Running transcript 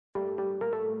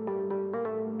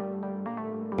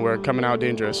We're coming out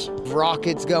dangerous.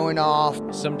 Rockets going off.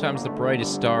 Sometimes the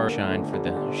brightest stars shine for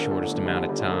the shortest amount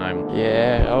of time.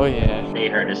 Yeah, oh yeah. They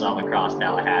heard us all across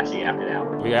Tallahassee after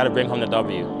that. We got to bring home the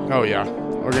W. Oh yeah,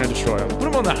 we're going to destroy them. Put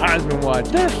them on the Heisman watch.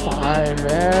 They're fine,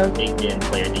 man. Big Ten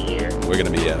Player of the Year. We're going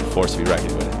to be a force to be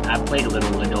reckoned with. I played a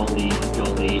little adult league,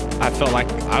 goalie. I felt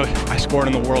like I scored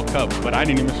in the World Cup, but I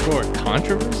didn't even score.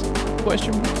 Controversy?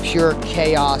 Question mark? Pure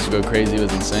chaos. To go crazy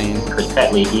was insane. Chris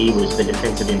Petley, he was the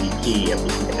defensive MVP of the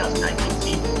 2019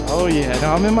 season. Oh yeah,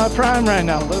 no, I'm in my prime right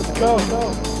now. Let's go.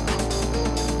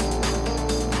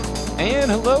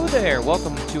 And hello there.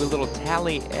 Welcome to a little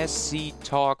Tally SC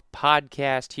Talk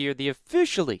podcast here, the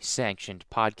officially sanctioned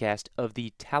podcast of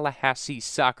the Tallahassee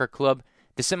Soccer Club,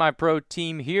 the semi-pro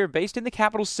team here based in the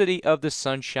capital city of the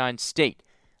Sunshine State.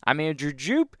 I'm Andrew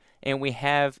Jupe, and we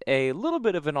have a little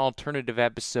bit of an alternative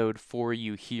episode for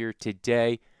you here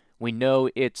today. We know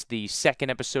it's the second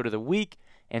episode of the week,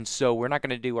 and so we're not going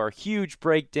to do our huge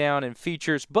breakdown and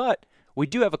features, but we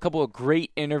do have a couple of great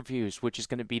interviews, which is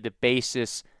going to be the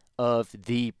basis of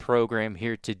the program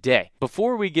here today.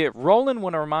 Before we get rolling, I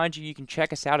want to remind you can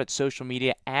check us out at social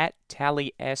media at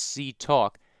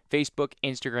TallySCTalk, Facebook,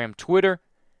 Instagram, Twitter.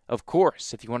 Of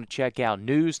course, if you want to check out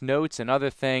news, notes, and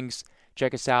other things,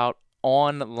 check us out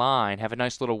online. Have a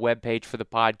nice little webpage for the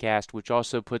podcast, which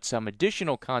also puts some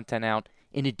additional content out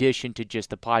in addition to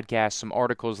just the podcast, some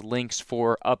articles, links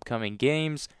for upcoming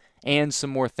games, and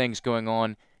some more things going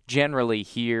on generally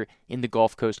here in the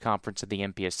Gulf Coast Conference of the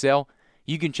NPSL.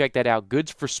 You can check that out,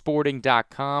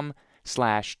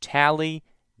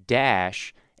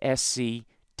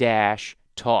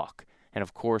 goodsforsporting.com/tally-sc-talk. And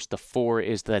of course, the 4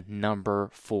 is the number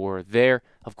 4 there.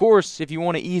 Of course, if you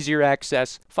want easier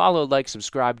access, follow, like,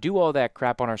 subscribe, do all that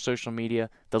crap on our social media.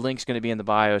 The link's going to be in the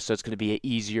bio, so it's going to be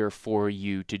easier for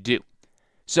you to do.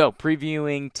 So,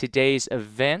 previewing today's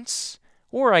events,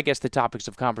 or I guess the topics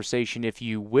of conversation, if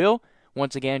you will.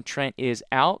 Once again, Trent is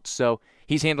out, so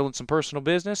he's handling some personal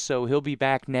business, so he'll be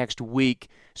back next week.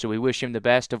 So we wish him the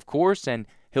best, of course, and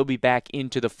he'll be back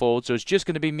into the fold. So it's just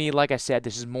going to be me. Like I said,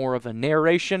 this is more of a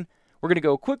narration. We're going to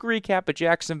go a quick recap of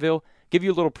Jacksonville, give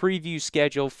you a little preview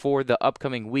schedule for the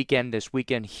upcoming weekend, this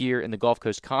weekend here in the Gulf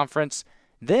Coast Conference.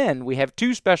 Then we have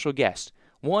 2 special guests.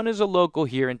 One is a local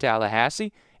here in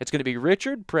Tallahassee. It's going to be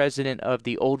Richard, president of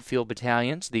the Old Field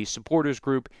Battalions, the supporters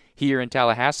group here in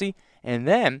Tallahassee. And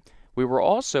then we were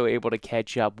also able to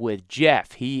catch up with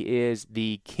Jeff. He is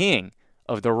the king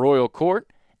of the Royal Court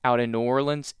out in New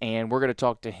Orleans, and we're going to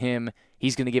talk to him.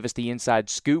 He's going to give us the inside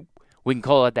scoop. We can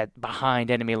call it that behind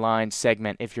enemy lines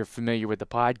segment if you're familiar with the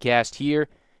podcast here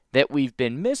that we've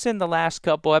been missing the last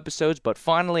couple episodes, but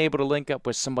finally able to link up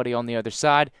with somebody on the other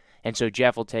side. And so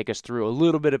Jeff will take us through a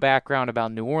little bit of background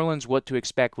about New Orleans, what to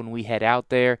expect when we head out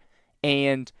there,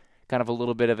 and kind of a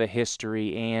little bit of a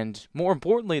history, and more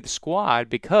importantly, the squad,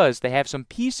 because they have some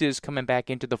pieces coming back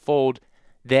into the fold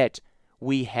that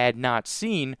we had not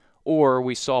seen, or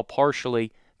we saw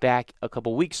partially back a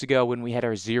couple weeks ago when we had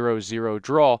our 0-0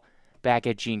 draw back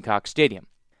at Gene Cox Stadium.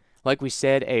 Like we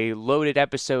said, a loaded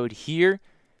episode here,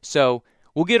 so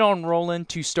we'll get on rolling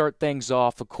to start things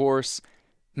off. Of course,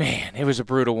 man, it was a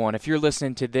brutal one. If you're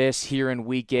listening to this here in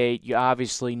Week 8, you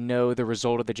obviously know the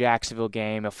result of the Jacksonville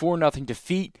game, a 4-0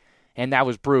 defeat, and that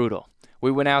was brutal.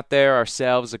 We went out there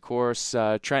ourselves, of course,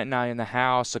 Trent and I in the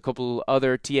house, a couple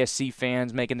other TSC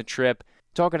fans making the trip,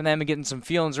 talking to them and getting some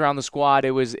feelings around the squad.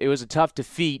 It was a tough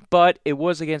defeat, but it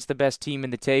was against the best team in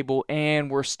the table,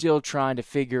 and we're still trying to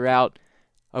figure out,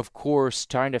 of course,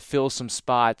 trying to fill some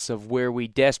spots of where we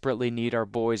desperately need our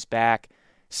boys back.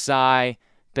 Cy,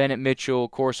 Bennett Mitchell,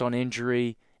 of course, on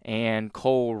injury, and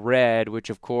Cole Red, which,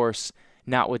 of course,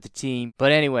 not with the team.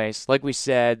 But anyways, like we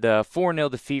said, the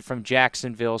 4-0 defeat from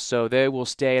Jacksonville, so they will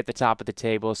stay at the top of the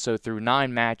table. So through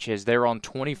 9 matches, they're on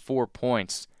 24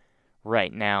 points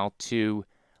right now to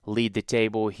lead the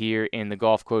table here in the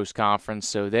Gulf Coast Conference.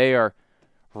 So they are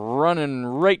running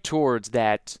right towards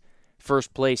that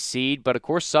first place seed. But of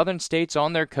course, Southern State's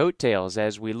on their coattails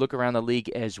as we look around the league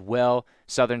as well.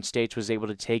 Southern State's was able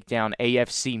to take down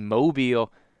AFC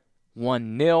Mobile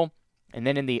 1-0. And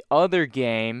then in the other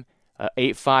game,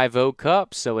 850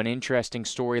 Cup, so an interesting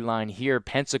storyline here.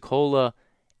 Pensacola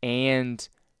and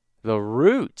the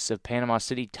Roots of Panama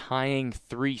City tying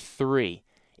 3-3.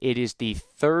 It is the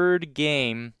third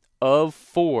game of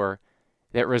 4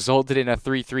 that resulted in a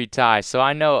 3-3 tie. So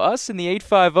I know us in the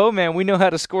 850, man, we know how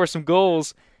to score some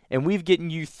goals, and we've gotten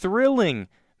you thrilling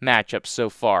matchups so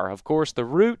far. Of course, the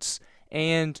Roots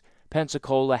and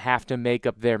Pensacola have to make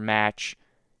up their match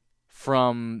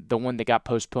from the one that got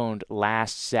postponed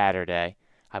last Saturday.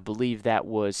 I believe that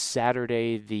was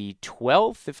Saturday the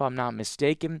 12th, if I'm not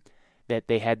mistaken. that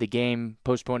they had the game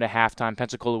postponed at halftime.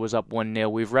 Pensacola was up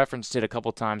 1-0. We've referenced it a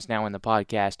couple times now in the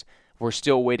podcast. We're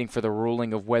still waiting for the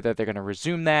ruling of whether they're going to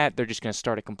resume that. They're just going to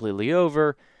start it completely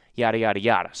over, yada, yada,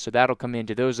 yada. So that'll come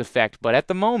into those effect. But at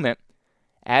the moment,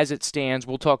 as it stands,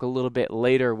 we'll talk a little bit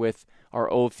later with our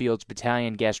Old Fields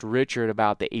Battalion guest Richard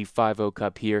about the 850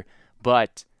 Cup here.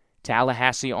 But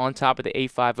Tallahassee on top of the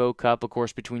 850 Cup, of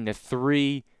course, between the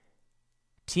three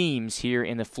teams here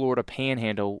in the Florida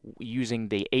Panhandle using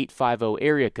the 850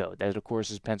 area code. That, of course,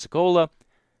 is Pensacola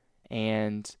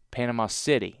and Panama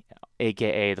City,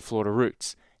 a.k.a. the Florida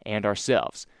Roots, and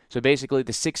ourselves. So basically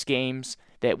the 6 games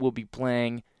that we'll be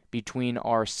playing between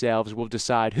ourselves will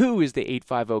decide who is the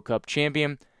 850 Cup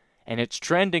champion, and it's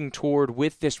trending toward,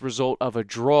 with this result of a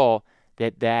draw,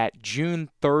 that June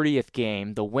 30th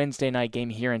game, the Wednesday night game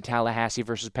here in Tallahassee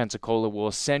versus Pensacola, will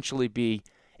essentially be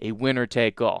a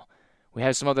winner-take-all. We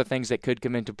have some other things that could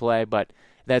come into play, but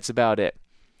that's about it.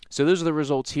 So those are the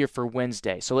results here for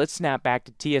Wednesday. So let's snap back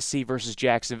to TSC versus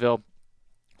Jacksonville.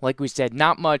 Like we said,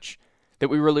 not much that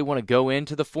we really want to go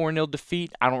into the 4-0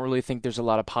 defeat. I don't really think there's a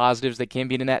lot of positives that can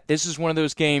be in that. This is one of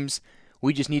those games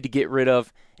we just need to get rid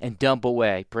of and dump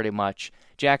away, pretty much.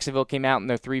 Jacksonville came out in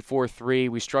their 3-4-3.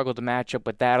 We struggled to match up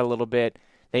with that a little bit.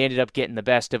 They ended up getting the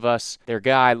best of us. Their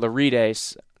guy,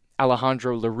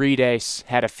 Alejandro Larides,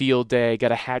 had a field day,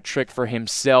 got a hat trick for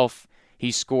himself.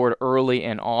 He scored early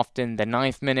and often, the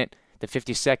 9th minute, the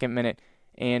 52nd minute,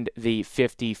 and the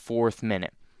 54th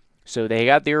minute. So they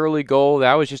got the early goal.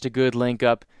 That was just a good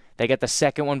link-up. They got the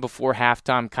second one before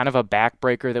halftime, kind of a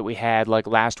backbreaker that we had like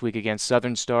last week against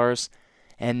Southern Stars.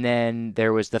 And then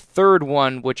there was the third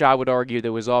one, which I would argue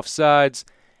that was offsides.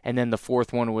 And then the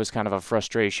fourth one was kind of a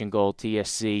frustration goal.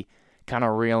 TSC kind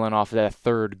of reeling off of that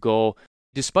third goal.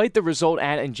 Despite the result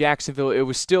in Jacksonville, it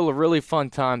was still a really fun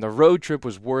time. The road trip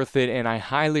was worth it, and I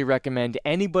highly recommend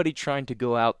anybody trying to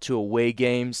go out to away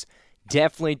games,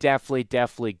 definitely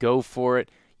go for it.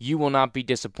 You will not be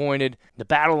disappointed. The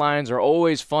battle lines are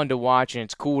always fun to watch, and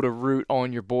it's cool to root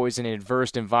on your boys in an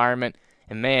adverse environment.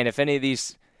 And man, if any of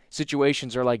these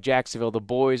situations are like Jacksonville, the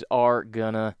boys are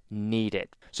gonna need it.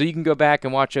 So you can go back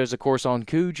and watch those, of course, on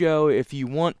Cujo if you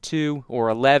want to, or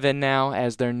 11 now,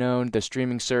 as they're known, the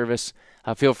streaming service.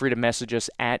 Feel free to message us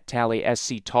at Tally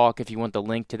SC Talk if you want the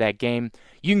link to that game.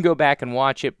 You can go back and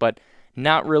watch it, but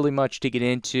not really much to get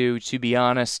into, to be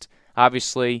honest.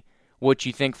 Obviously, what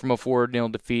you think from a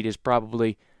 4-0 defeat is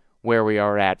probably where we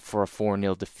are at for a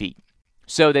 4-0 defeat.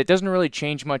 So that doesn't really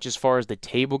change much as far as the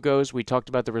table goes. We talked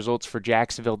about the results for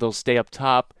Jacksonville. They'll stay up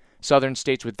top. Southern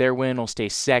States, with their win, will stay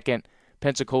second.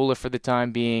 Pensacola, for the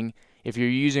time being, if you're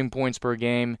using points per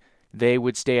game, they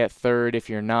would stay at third. If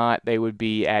you're not, they would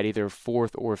be at either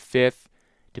fourth or fifth,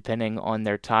 depending on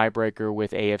their tiebreaker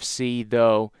with AFC,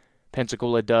 though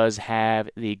Pensacola does have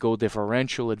the goal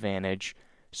differential advantage,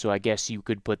 so I guess you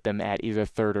could put them at either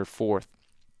third or fourth.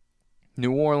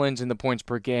 New Orleans in the points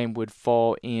per game would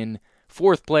fall in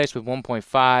fourth place with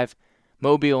 1.5,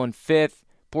 Mobile in fifth,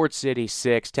 Port City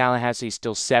sixth, Tallahassee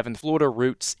still seventh, Florida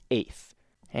Roots eighth.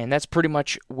 And that's pretty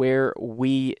much where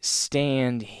we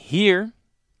stand here.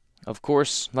 Of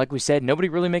course, like we said, nobody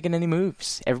really making any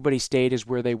moves. Everybody stayed as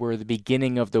where they were at the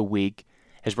beginning of the week,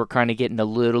 as we're kind of getting a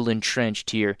little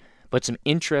entrenched here. But some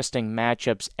interesting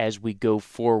matchups as we go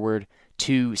forward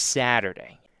to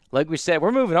Saturday. Like we said,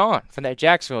 we're moving on from that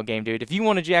Jacksonville game, dude. If you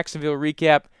want a Jacksonville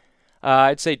recap,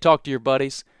 I'd say talk to your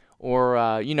buddies,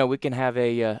 or, we can have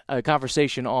a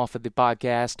conversation off of the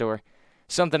podcast or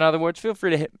something otherwise. Feel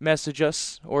free to message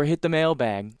us or hit the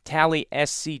mailbag,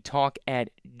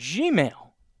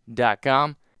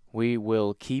 tallysctalk@gmail.com. We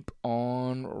will keep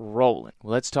on rolling.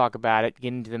 Well, let's talk about it. Get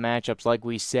into the matchups, like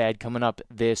we said, coming up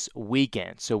this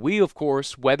weekend. So we, of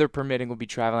course, weather permitting, will be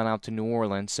traveling out to New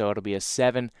Orleans, so it'll be a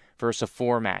 7 versus a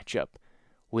 4 matchup.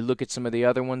 We look at some of the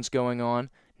other ones going on.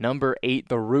 Number 8,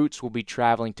 the Roots, will be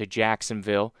traveling to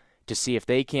Jacksonville to see if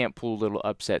they can't pull a little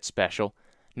upset special.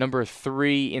 Number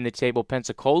 3 in the table,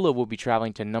 Pensacola, will be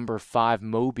traveling to number 5,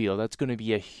 Mobile. That's going to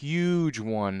be a huge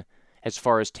one as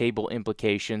far as table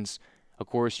implications. Of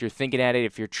course, you're thinking at it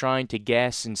if you're trying to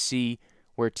guess and see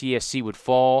where TSC would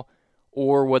fall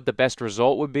or what the best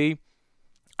result would be.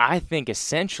 I think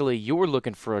essentially you're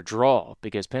looking for a draw,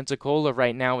 because Pensacola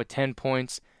right now with 10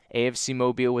 points, AFC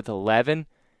Mobile with 11.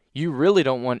 You really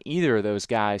don't want either of those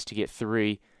guys to get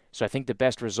 3, so I think the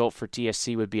best result for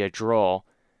TSC would be a draw.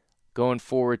 Going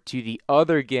forward to the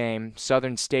other game,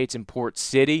 Southern States and Port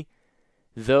City.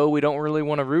 Though we don't really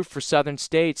want to root for Southern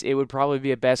States, it would probably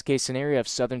be a best-case scenario if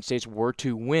Southern States were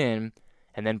to win,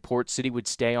 and then Port City would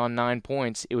stay on 9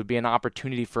 points. It would be an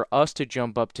opportunity for us to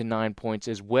jump up to 9 points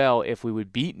as well if we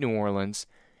would beat New Orleans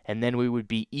and then we would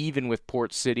be even with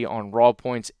Port City on raw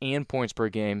points and points per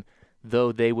game,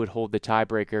 though they would hold the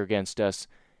tiebreaker against us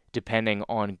depending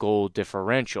on goal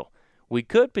differential. We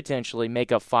could potentially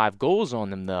make up 5 goals on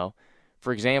them, though.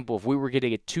 For example, if we were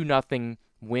getting a 2-0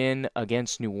 win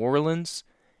against New Orleans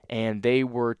and they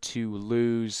were to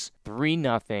lose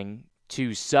 3-0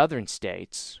 to Southern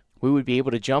States, we would be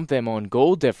able to jump them on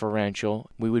goal differential.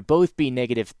 We would both be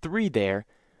 -3 there,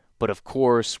 but of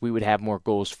course we would have more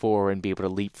goals for and be able to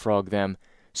leapfrog them.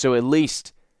 So at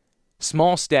least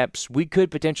small steps, we could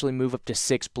potentially move up to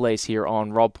 6th place here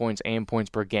on raw points and points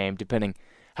per game, depending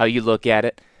how you look at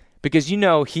it. Because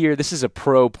here, this is a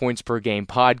pro points per game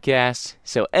podcast,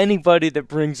 so anybody that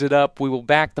brings it up, we will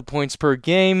back the points per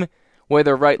game,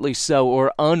 whether rightly so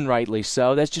or unrightly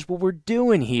so. That's just what we're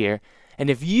doing here.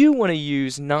 And if you want to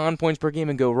use non-points per game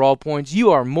and go raw points, you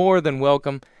are more than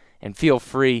welcome, and feel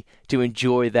free to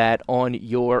enjoy that on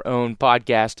your own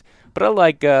podcast. But I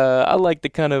like the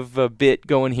kind of bit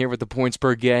going here with the points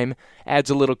per game. Adds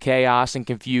a little chaos and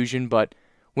confusion, but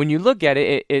when you look at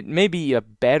it, it may be a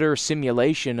better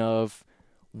simulation of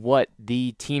what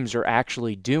the teams are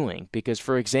actually doing. Because,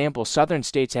 for example, Southern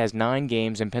States has 9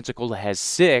 games and Pensacola has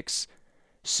 6.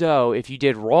 So if you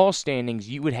did raw standings,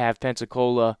 you would have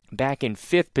Pensacola back in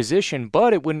 5th position,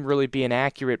 but it wouldn't really be an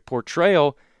accurate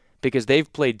portrayal because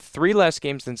they've played 3 less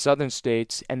games than Southern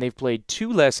States, and they've played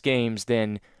 2 less games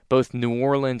than both New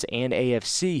Orleans and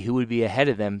AFC, who would be ahead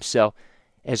of them. So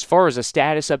as far as a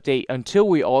status update, until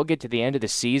we all get to the end of the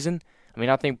season,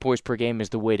 I think points per game is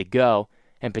the way to go.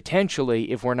 And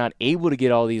potentially, if we're not able to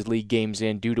get all these league games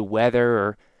in due to weather,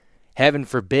 or heaven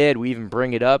forbid we even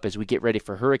bring it up as we get ready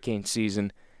for hurricane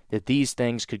season, that these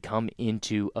things could come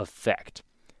into effect.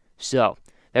 So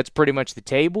that's pretty much the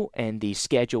table and the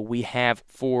schedule we have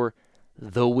for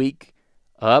the week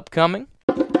upcoming.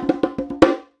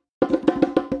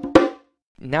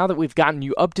 Now that we've gotten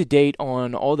you up to date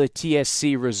on all the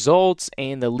TSC results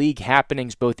and the league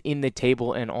happenings both in the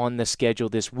table and on the schedule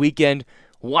this weekend,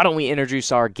 why don't we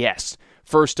introduce our guests?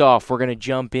 First off, we're going to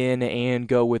jump in and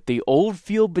go with the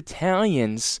Oldfield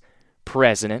Battalion's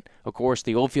president. Of course,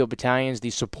 the Oldfield Battalion's the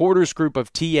supporters group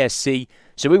of TSC,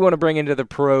 so we want to bring into the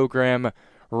program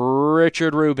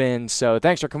Richard Rubin. So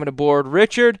thanks for coming aboard.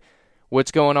 Richard,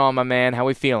 what's going on, my man? How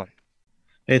we feeling?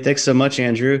 Hey, thanks so much,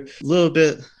 Andrew. A little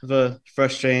bit of a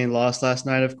frustrating loss last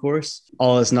night, of course.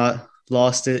 All is not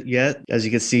lost it yet. As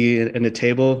you can see in the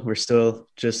table, we're still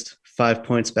just 5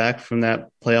 points back from that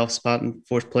playoff spot in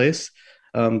 4th place.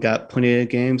 Got plenty of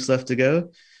games left to go.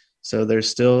 So there's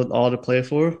still all to play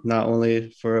for, not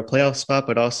only for a playoff spot,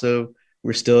 but also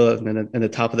we're still in the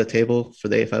top of the table for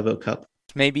the A50 Cup.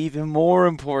 Maybe even more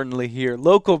importantly here,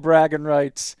 local bragging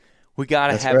rights. We got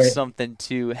to have something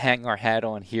to hang our hat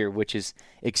on here, which is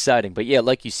exciting. But, yeah,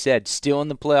 like you said, still in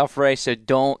the playoff race, so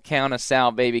don't count us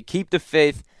out, baby. Keep the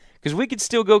faith, because we could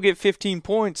still go get 15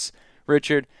 points,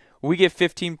 Richard. We get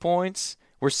 15 points.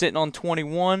 We're sitting on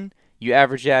 21. You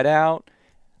average that out,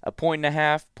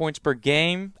 1.5 points per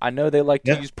game. I know they like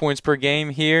to use points per game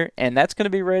here, and that's going to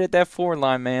be right at that 4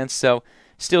 line, man. So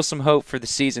still some hope for the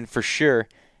season for sure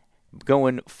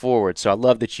going forward. So I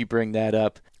love that you bring that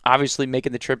up. Obviously,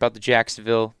 making the trip out to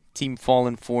Jacksonville, team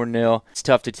falling 4-0. It's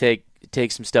tough to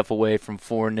take some stuff away from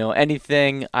 4-0.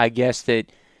 Anything, I guess,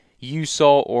 that you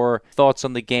saw or thoughts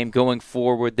on the game going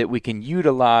forward that we can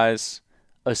utilize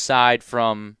aside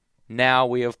from now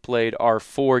we have played our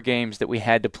 4 games that we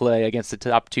had to play against the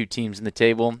top 2 teams in the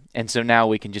table, and so now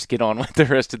we can just get on with the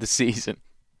rest of the season?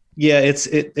 Yeah,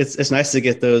 it's nice to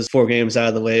get those 4 games out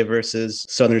of the way versus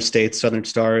Southern States, Southern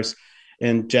Stars,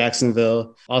 and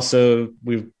Jacksonville. Also,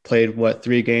 we've played,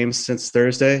 3 games since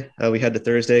Thursday? We had the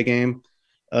Thursday game,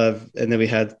 and then we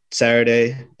had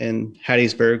Saturday in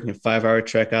Hattiesburg, a 5-hour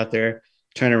trek out there,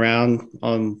 turn around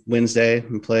on Wednesday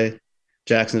and play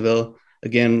Jacksonville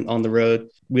again on the road.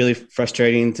 Really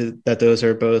frustrating that those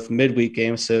are both midweek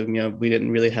games. So, we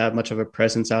didn't really have much of a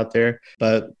presence out there,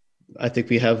 but I think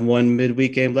we have 1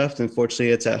 midweek game left. Unfortunately,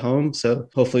 it's at home. So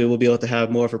hopefully we'll be able to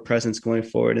have more of a presence going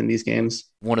forward in these games.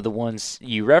 One of the ones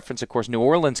you reference, of course, New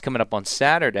Orleans coming up on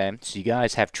Saturday. So you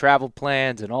guys have travel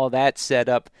plans and all that set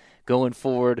up going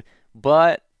forward.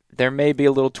 But there may be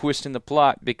a little twist in the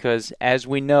plot because, as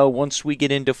we know, once we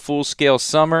get into full-scale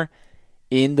summer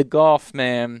in the Gulf,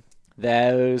 man,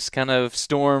 those kind of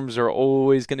storms are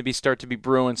always going to start to be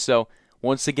brewing. So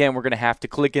once again, we're going to have to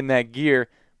click in that gear,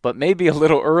 but maybe a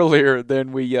little earlier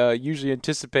than we usually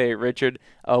anticipate, Richard.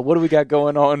 What do we got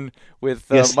going on with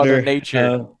Mother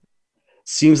Nature?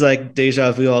 Seems like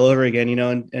deja vu all over again.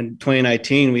 In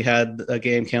 2019, we had a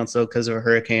game canceled because of a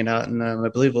hurricane out in, I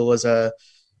believe it was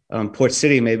Port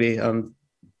City, maybe.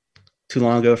 too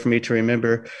long ago for me to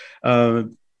remember.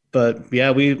 But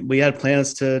yeah, we had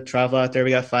plans to travel out there.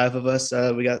 We got 5 of us.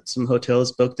 We got some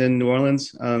hotels booked in New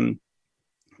Orleans.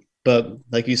 But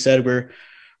like you said, we're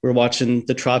watching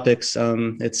the tropics.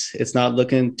 It's not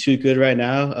looking too good right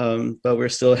now, but we're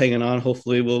still hanging on.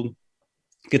 Hopefully, we'll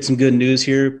get some good news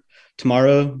here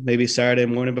tomorrow, maybe Saturday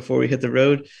morning before we hit the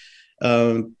road.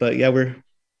 But yeah,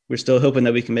 we're still hoping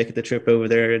that we can make it the trip over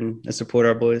there and support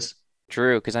our boys.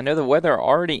 True, because I know the weather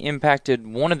already impacted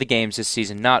one of the games this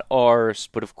season, not ours,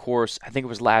 but of course, I think it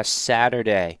was last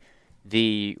Saturday.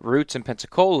 The Roots in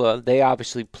Pensacola, they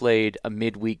obviously played a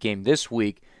midweek game this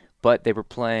week, but they were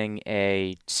playing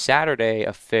a Saturday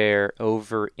affair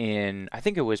over in, I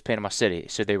think it was Panama City.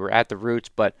 So they were at the Roots,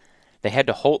 but they had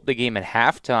to halt the game at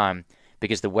halftime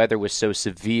because the weather was so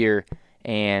severe.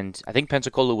 And I think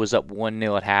Pensacola was up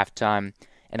 1-0 at halftime,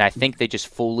 and I think they just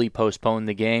fully postponed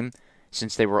the game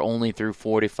since they were only through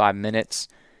 45 minutes.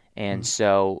 And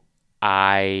so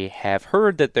I have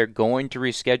heard that they're going to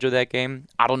reschedule that game.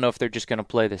 I don't know if they're just going to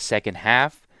play the second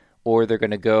half or they're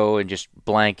going to go and just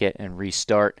blanket and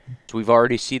restart. So we've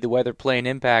already seen the weather play an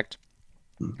impact,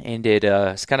 and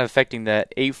it's kind of affecting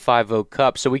that 850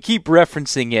 Cup. So we keep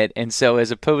referencing it, and so as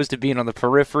opposed to being on the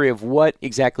periphery of what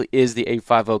exactly is the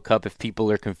 850 Cup if people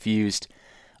are confused,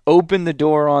 open the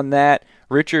door on that.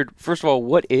 Richard, first of all,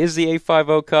 what is the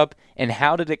 850 Cup, and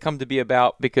how did it come to be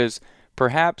about? Because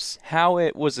perhaps how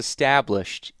it was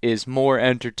established is more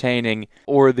entertaining,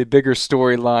 or the bigger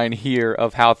storyline here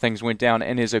of how things went down,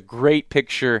 and is a great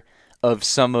picture of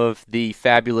some of the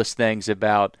fabulous things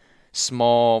about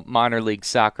small minor league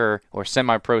soccer or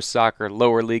semi-pro soccer,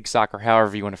 lower league soccer,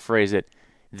 however you want to phrase it,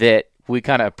 that we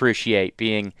kind of appreciate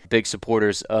being big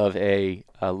supporters of a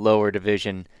lower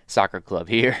division soccer club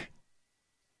here.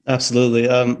 Absolutely.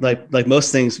 Like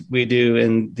most things we do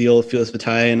in the Old Fields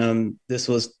Battalion, this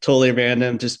was totally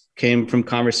random, just came from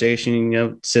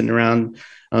conversation, sitting around,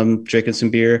 drinking some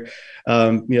beer.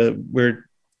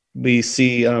 We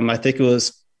see, I think it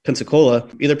was Pensacola,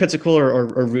 either Pensacola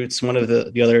or Roots, one of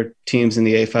the other teams in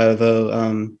the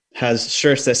A50, has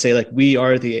shirts that say like, we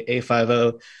are the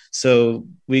A50. So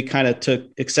we kind of took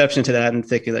exception to that and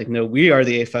thinking like, no, we are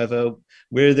the A50.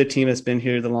 We're the team that's been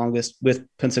here the longest with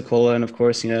Pensacola. And of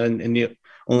course, and the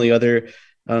only other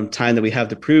time that we have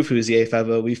to prove who's the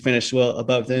A50, we finished well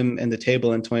above them in the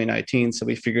table in 2019. So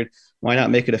we figured, why not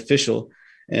make it official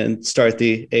and start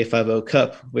the A50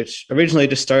 Cup, which originally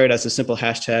just started as a simple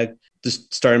hashtag,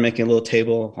 just started making a little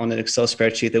table on an Excel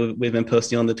spreadsheet that we've been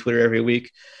posting on the Twitter every week.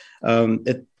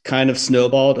 It kind of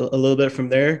snowballed a little bit from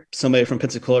there. Somebody from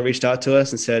Pensacola reached out to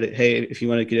us and said, hey, if you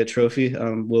want to get a trophy,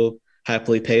 we'll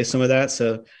happily pay some of that.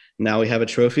 So now we have a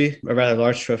trophy, a rather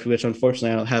large trophy, which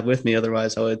unfortunately I don't have with me.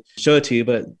 Otherwise I would show it to you,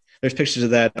 but there's pictures of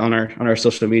that on our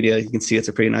social media. You can see it's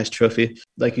a pretty nice trophy.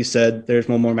 Like you said, there's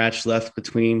one more match left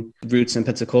between Roots and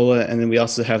Pensacola. And then we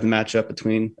also have the matchup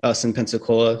between us and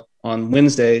Pensacola on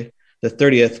Wednesday, the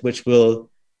 30th, which will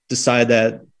decide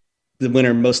that the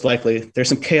winner most likely. There's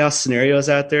some chaos scenarios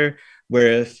out there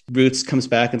where if Roots comes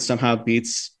back and somehow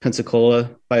beats Pensacola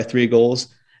by 3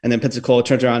 goals, and then Pensacola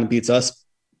turns around and beats us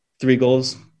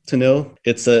 3-0,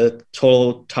 it's a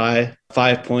total tie,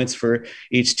 5 points for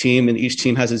each team, and each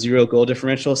team has a 0 goal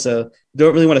differential. So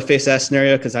don't really want to face that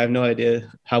scenario because I have no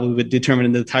idea how we would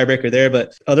determine the tiebreaker there.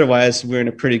 But otherwise, we're in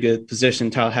a pretty good position.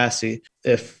 Tallahassee,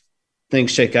 if things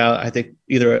shake out, I think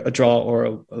either a draw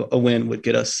or a win would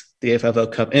get us the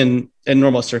A50 Cup in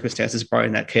normal circumstances,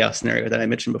 barring that chaos scenario that I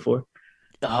mentioned before.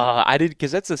 I did,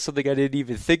 because that's something I didn't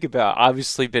even think about.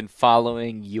 Obviously, been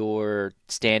following your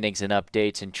standings and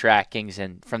updates and trackings,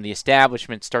 and from the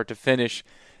establishment start to finish.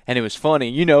 And it was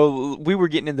funny, we were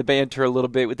getting in the banter a little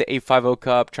bit with the A50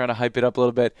 Cup, trying to hype it up a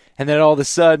little bit, and then all of a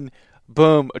sudden,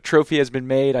 boom, a trophy has been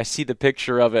made. I see the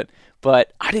picture of it,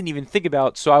 but I didn't even think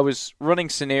about. So I was running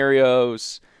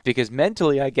scenarios because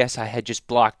mentally, I guess I had just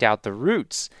blocked out the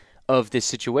roots of this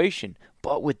situation.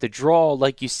 But with the draw,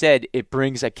 like you said, it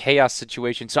brings a chaos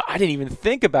situation. So I didn't even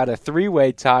think about a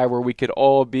 3-way tie where we could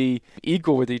all be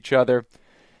equal with each other.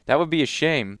 That would be a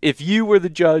shame. If you were the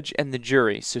judge and the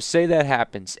jury, so say that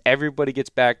happens, everybody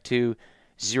gets back to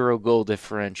 0 goal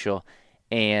differential,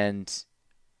 and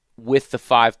with the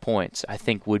 5 points, I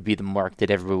think would be the mark that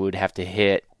everybody would have to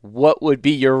hit. What would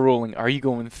be your ruling? Are you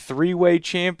going 3-way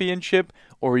championship,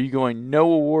 or are you going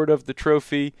no award of the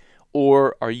trophy,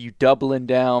 or are you doubling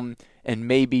down and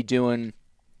maybe doing,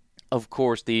 of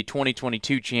course, the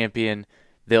 2022 champion?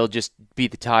 They'll just be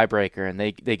the tiebreaker, and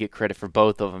they get credit for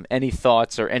both of them. Any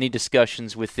thoughts or any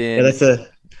discussions within? Yeah,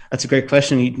 that's a great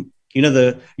question.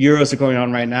 The Euros are going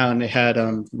on right now, and they had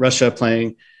Russia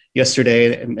playing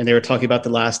yesterday, and they were talking about the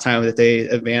last time that they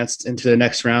advanced into the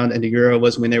next round in the Euro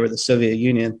was when they were the Soviet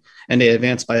Union, and they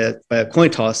advanced by a coin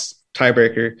toss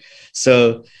tiebreaker.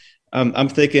 So I'm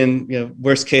thinking,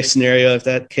 worst case scenario, if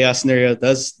that chaos scenario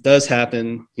does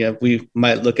happen, we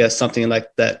might look at something like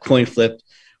that coin flip,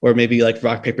 or maybe like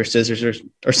rock paper scissors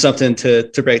or something to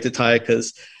break the tie,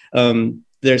 because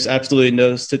there's absolutely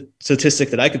no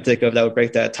statistic that I could think of that would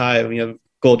break that tie.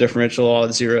 Goal differential all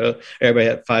at 0, everybody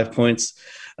at 5 points.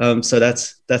 So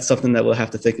that's something that we'll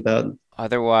have to think about.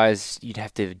 Otherwise, you'd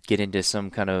have to get into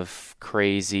some kind of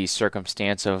crazy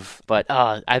circumstance but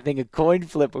I think a coin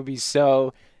flip would be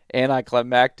so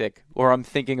anticlimactic. Or I'm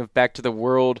thinking of back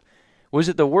to was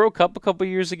it the World Cup a couple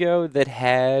years ago that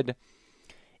had,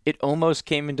 it almost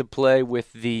came into play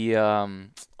with the,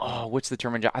 what's the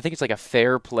term? I think it's like a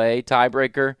fair play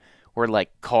tiebreaker, where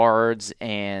like cards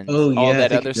and all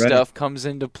that other stuff comes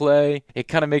into play. It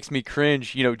kind of makes me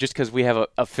cringe, just because we have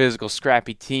a physical,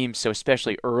 scrappy team. So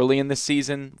especially early in the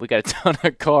season, we got a ton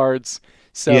of cards.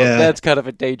 So that's kind of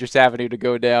a dangerous avenue to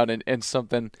go down, and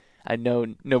something I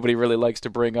know nobody really likes to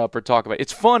bring up or talk about.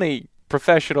 It's funny,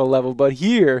 professional level, but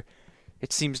here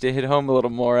it seems to hit home a little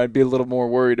more. I'd be a little more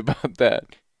worried about that.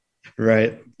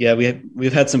 Right. Yeah,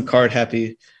 we've had some card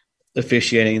happy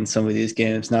officiating in some of these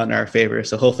games, not in our favor.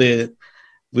 So hopefully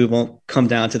we won't come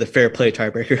down to the fair play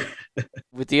tiebreaker.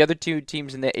 With the other two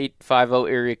teams in the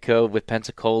 850 area code, with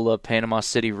Pensacola, Panama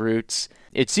City Roots,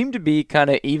 it seemed to be kind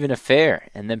of even affair.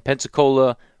 And then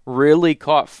Pensacola really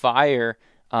caught fire.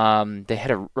 They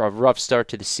had a rough start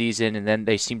to the season, and then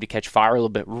they seemed to catch fire a little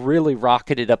bit, really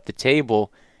rocketed up the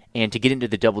table and to get into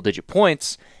the double-digit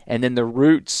points. And then the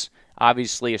Roots,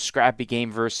 obviously a scrappy game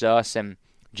versus us, and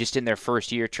just in their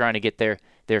first year trying to get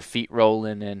their feet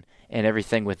rolling and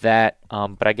everything with that.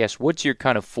 But I guess, what's your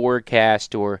kind of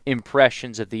forecast or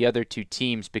impressions of the other two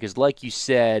teams? Because like you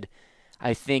said,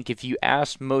 I think if you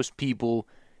ask most people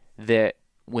that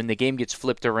when the game gets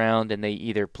flipped around and they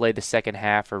either play the second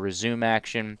half or resume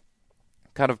action,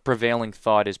 kind of prevailing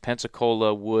thought is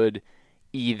Pensacola would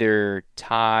either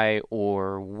tie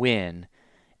or win.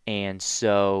 And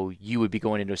so you would be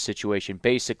going into a situation,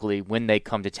 basically, when they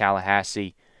come to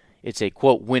Tallahassee, it's a,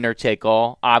 quote, winner take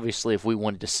all. Obviously, if we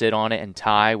wanted to sit on it and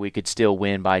tie, we could still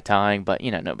win by tying, but,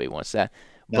 nobody wants that.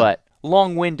 No. But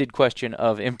long-winded question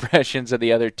of impressions of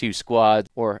the other two squads,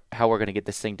 or how we're going to get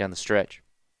this thing down the stretch.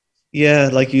 Yeah,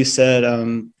 like you said,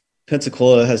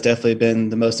 Pensacola has definitely been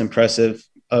the most impressive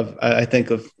of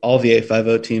all the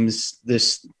 850 teams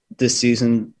this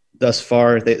season. Thus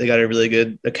far, they got a really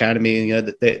good academy.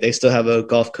 They still have a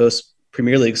Gulf Coast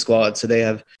Premier League squad, so they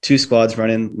have two squads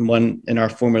running, one in our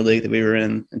former league that we were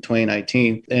in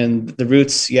 2019. And the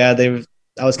Roots,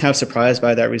 I was kind of surprised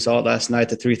by that result last night,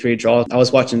 the 3-3 draw. I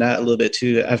was watching that a little bit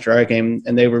too after our game,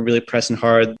 and they were really pressing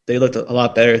hard. They looked a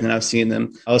lot better than I've seen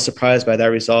them. I was surprised by that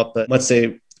result, but once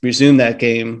they resume that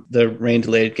game, the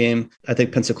rain-delayed game, I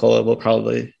think Pensacola will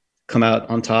probably come out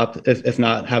on top, if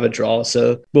not have a draw.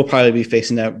 So we'll probably be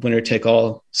facing that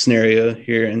winner-take-all scenario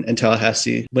here in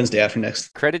Tallahassee Wednesday after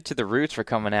next. Credit to the Roots for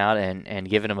coming out and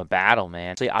giving them a battle,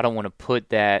 man. I don't want to put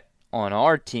that on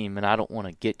our team, and I don't want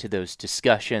to get to those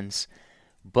discussions.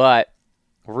 But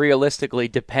realistically,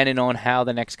 depending on how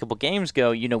the next couple games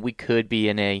go, we could be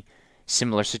in a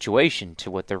similar situation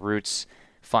to what the Roots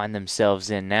find themselves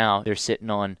in now. They're sitting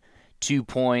on 2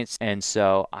 points, and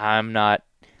so I'm not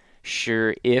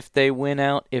sure if they win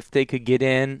out, if they could get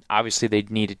in. Obviously,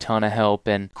 they'd need a ton of help,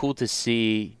 and cool to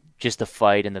see just the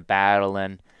fight and the battle.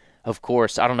 And of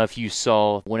course, I don't know if you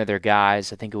saw one of their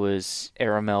guys, I think it was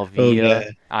Aramel Villa. Oh, yeah.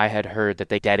 I had heard that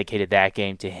they dedicated that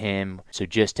game to him. So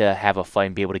just to have a fight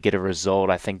and be able to get a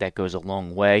result, I think that goes a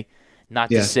long way.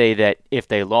 Not to say that if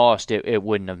they lost, it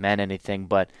wouldn't have meant anything,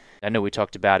 but I know we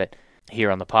talked about it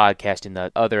here on the podcast in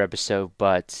the other episode,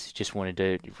 but just wanted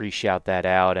to re-shout that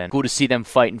out. And cool to see them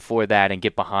fighting for that and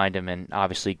get behind him, and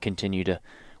obviously continue to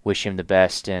wish him the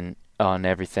best and on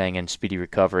everything, and speedy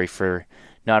recovery for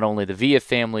not only the Villa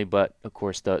family, but of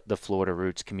course the Florida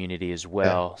Roots community as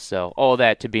well. Yeah. So all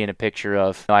that to be in a picture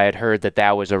of, I had heard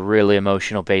that was a really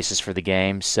emotional basis for the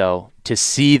game. So to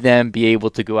see them be able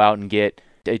to go out and get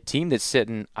a team that's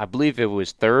sitting, I believe it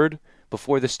was third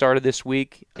before the start of this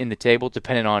week in the table,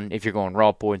 depending on if you're going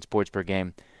raw points per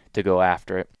game, to go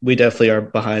after it. We definitely are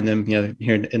behind them,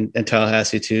 here in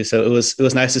Tallahassee too. So it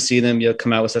was nice to see them,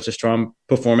 come out with such a strong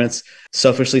performance.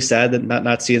 Selfishly sad that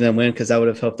not seeing them win, because that would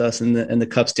have helped us in the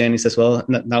cup standings as well.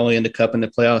 Not only in the cup and the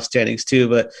playoff standings too,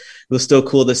 but it was still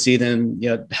cool to see them,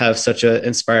 have such an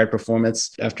inspired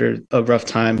performance after a rough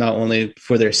time, not only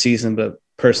for their season, but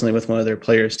personally with one of their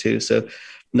players too. So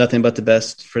nothing but the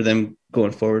best for them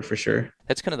going forward for sure.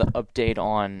 That's kind of the update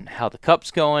on how the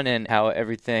Cup's going and how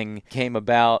everything came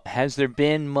about. Has there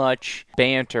been much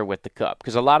banter with the Cup?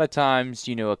 Because a lot of times,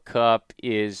 a Cup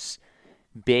is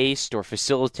based or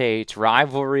facilitates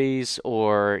rivalries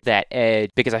or that edge,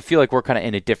 because I feel like we're kind of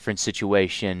in a different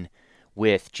situation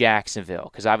with Jacksonville,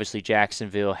 because obviously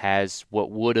Jacksonville has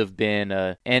what would have been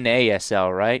a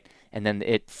NASL, right? And then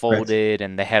it folded,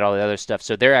 and they had all the other stuff.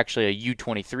 So they're actually a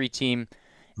U23 team.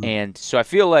 And so I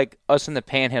feel like us in the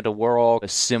Panhandle, we're all a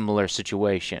similar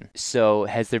situation. So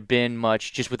has there been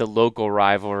much, just with a local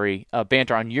rivalry,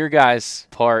 banter on your guys'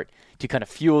 part to kind of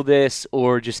fuel this,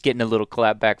 or just getting a little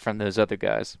clap back from those other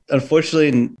guys?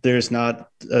 Unfortunately, there's not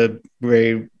a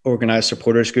very organized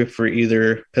supporters group for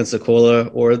either Pensacola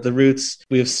or the Roots.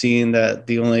 We have seen that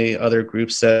the only other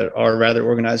groups that are rather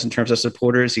organized in terms of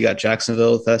supporters, you got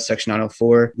Jacksonville with that Section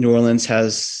 904. New Orleans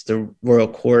has the Royal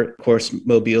Court. Of course,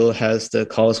 Mobile has the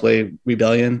Causeway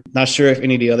Rebellion. Not sure if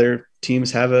any of the other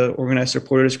teams have an organized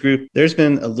supporters group. There's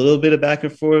been a little bit of back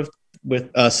and forth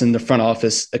with us in the front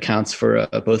office accounts for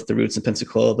both the Roots and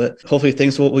Pensacola, but hopefully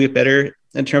things will get better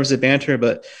in terms of banter,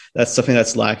 but that's something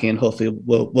that's lacking, and hopefully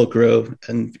will grow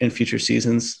in future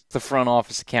seasons. The front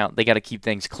office account, they got to keep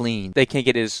things clean. They can't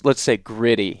get as, let's say,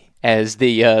 gritty as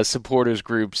the supporters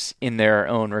groups in their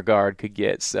own regard could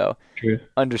get. So True.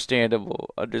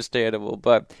 Understandable.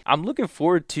 But I'm looking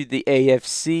forward to the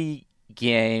AFC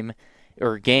game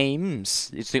or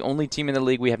games. It's the only team in the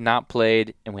league we have not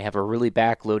played, and we have a really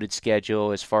backloaded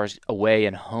schedule as far as away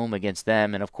and home against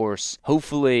them. And of course,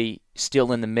 hopefully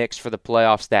still in the mix for the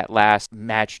playoffs that last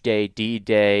match day,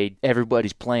 D-Day.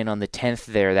 Everybody's playing on the 10th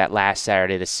there, that last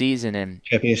Saturday of the season. And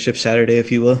Championship Saturday,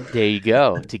 if you will. There you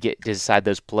go, to decide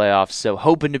those playoffs. So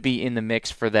hoping to be in the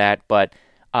mix for that, but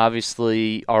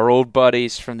obviously our old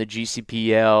buddies from the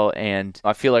GCPL, and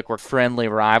I feel like we're friendly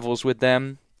rivals with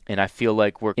them. And I feel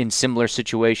like we're in similar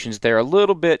situations. They're a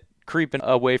little bit creeping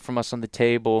away from us on the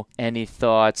table. Any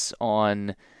thoughts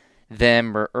on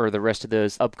them or the rest of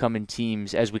those upcoming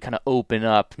teams as we kind of open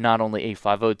up not only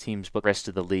A50 teams, but the rest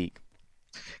of the league?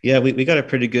 Yeah, we got a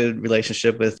pretty good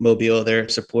relationship with Mobile, their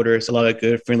supporters, a lot of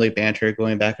good friendly banter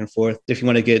going back and forth. If you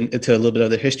want to get into a little bit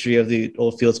of the history of the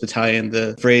Old Fields Battalion,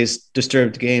 the phrase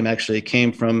disturbed game actually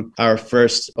came from our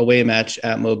first away match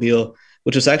at Mobile,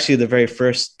 which was actually the very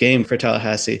first game for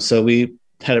Tallahassee. So we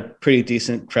had a pretty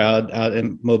decent crowd out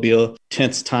in Mobile.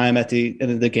 Tense time at the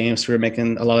end of the game, so we were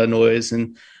making a lot of noise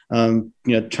and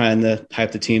trying to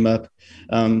hype the team up.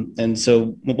 And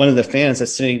so one of the fans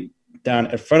that's sitting down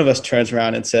in front of us turns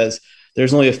around and says,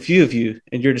 "There's only a few of you,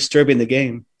 and you're disturbing the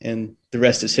game." And the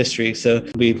rest is history. So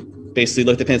we basically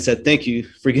looked at him and said, "Thank you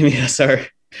for giving us our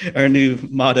new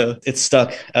motto." It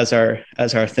stuck as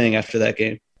our thing after that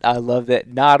game. I love that.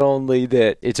 Not only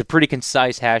that it's a pretty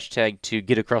concise hashtag to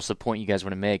get across the point you guys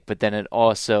want to make, but then it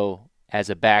also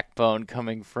has a backbone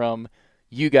coming from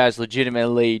you guys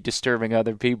legitimately disturbing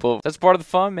other people. That's part of the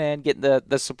fun, man, getting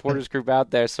the supporters group out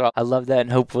there. So I love that,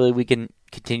 and hopefully we can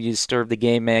continue to disturb the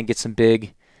game, man, get some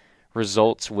big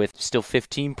results with still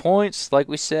 15 points, like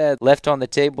we said, left on the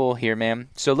table here, man.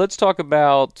 So let's talk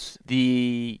about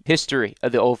the history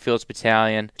of the Old Fields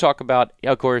Battalion. Talk about,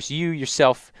 of course, you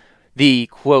yourself, the,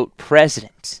 quote,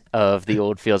 president of the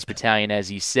Old Fields Battalion, as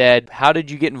you said. How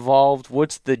did you get involved?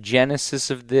 What's the genesis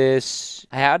of this?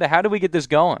 How did we get this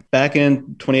going? Back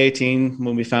in 2018,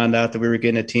 when we found out that we were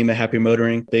getting a team at Happy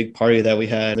Motoring, big party that we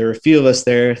had, there were a few of us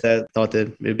there that thought that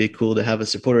it would be cool to have a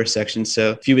supporter section.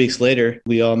 So a few weeks later,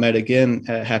 we all met again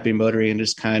at Happy Motoring and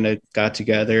just kind of got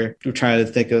together. We were trying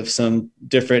to think of some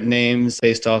different names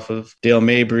based off of Dale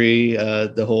Mabry,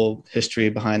 the whole history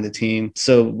behind the team.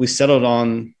 So we settled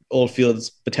on Old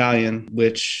Fields Battalion,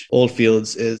 which Old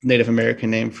Fields is Native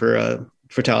American name for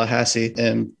Tallahassee,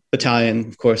 and Battalion,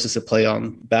 of course, is a play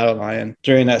on Battle Lion.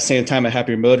 During that same time at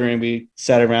Happy Motoring, we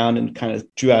sat around and kind of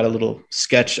drew out a little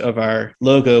sketch of our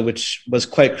logo, which was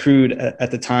quite crude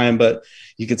at the time, but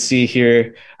you can see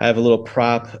here I have a little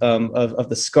prop of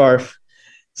the scarf.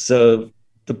 So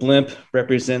the blimp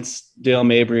represents Dale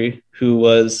Mabry, who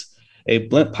was a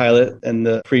blimp pilot in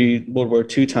the pre-World War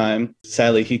II time.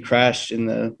 Sadly, he crashed in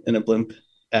a blimp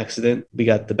accident. We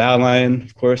got the Battle Lion,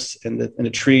 of course, and a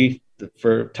tree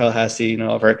for Tallahassee and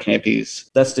all of our campies.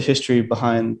 That's the history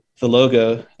behind the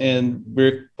logo. And we're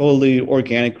a totally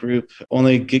organic group,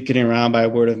 only getting around by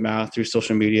word of mouth through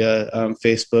social media,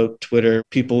 Facebook, Twitter.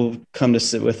 People come to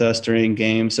sit with us during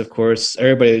games, of course.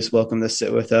 Everybody's welcome to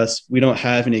sit with us. We don't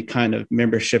have any kind of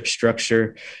membership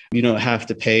structure. You don't have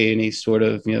to pay any sort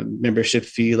of membership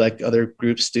fee like other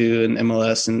groups do in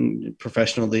MLS and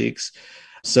professional leagues.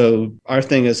 So our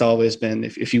thing has always been,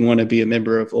 if you want to be a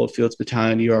member of Old Fields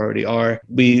Battalion, you already are.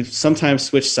 We sometimes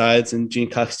switch sides in Gene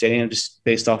Cox Stadium just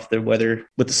based off the weather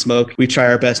with the smoke. We try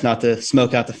our best not to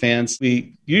smoke out the fans.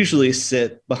 We usually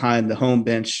sit behind the home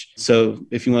bench. So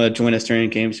if you want to join us during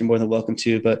games, you're more than welcome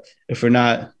to. But if we're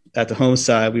not at the home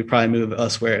side, we probably move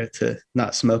elsewhere to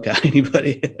not smoke out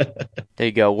anybody. There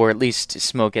you go. Or at least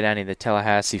smoke at any of the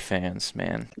Tallahassee fans,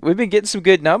 man. We've been getting some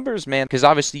good numbers, man, because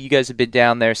obviously you guys have been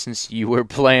down there since you were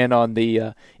playing on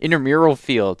the intramural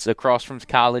fields across from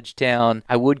College Town.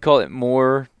 I would call it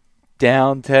more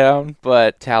downtown,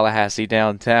 but Tallahassee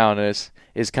downtown is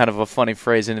kind of a funny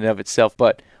phrase in and of itself.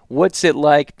 But what's it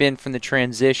like been from the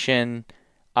transition,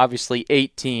 obviously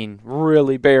 18,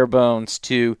 really bare bones,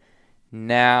 to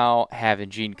now having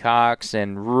Gene Cox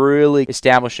and really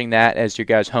establishing that as your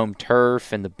guys' home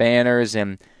turf and the banners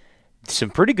and some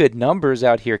pretty good numbers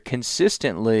out here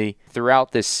consistently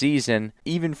throughout this season,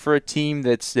 even for a team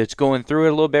that's going through it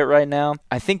a little bit right now.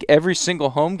 I think every single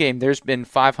home game there's been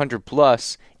 500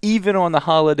 plus, even on the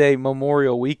holiday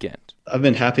Memorial weekend. I've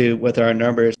been happy with our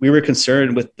numbers. We were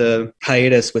concerned with the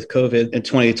hiatus with COVID in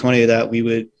 2020 that we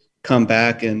would come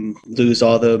back and lose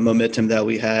all the momentum that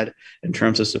we had in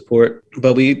terms of support.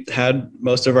 But we had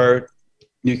most of our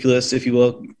nucleus, if you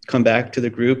will, come back to the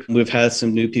group. We've had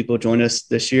some new people join us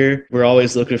this year. We're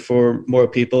always looking for more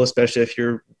people, especially if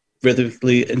you're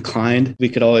rhythmically inclined. We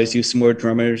could always use some more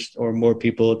drummers or more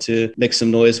people to make some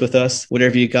noise with us.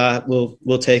 Whatever you got,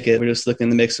 we'll take it. We're just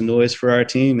looking to make some noise for our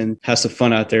team and have some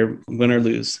fun out there. Win or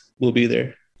lose, we'll be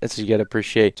there. That's what you got to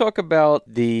appreciate. Talk about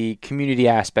the community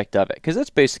aspect of it, because that's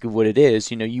basically what it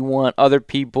is. You know, you want other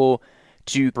people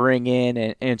to bring in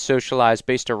and socialize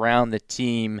based around the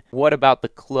team. What about the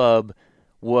club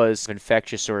was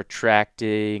infectious or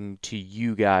attracting to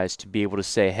you guys to be able to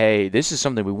say, hey, this is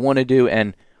something we want to do,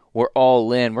 and we're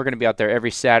all in. We're going to be out there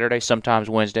every Saturday, sometimes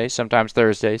Wednesdays, sometimes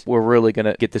Thursdays. We're really going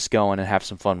to get this going and have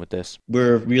some fun with this.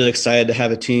 We're really excited to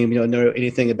have a team. You don't know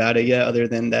anything about it yet other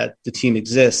than that the team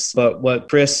exists. But what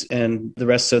Chris and the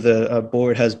rest of the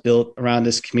board has built around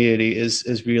this community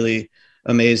is really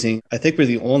amazing. I think we're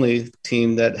the only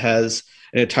team that has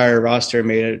an entire roster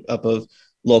made up of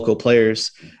local players,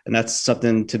 and that's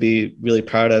something to be really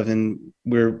proud of. And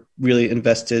we're really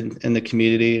invested in the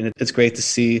community, and it's great to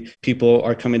see people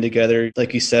are coming together.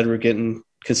 Like you said, we're getting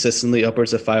consistently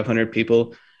upwards of 500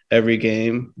 people every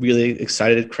game. Really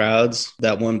excited crowds.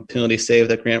 That one penalty save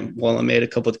that Grant Wallen made a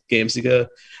couple of games ago,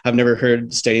 I've never heard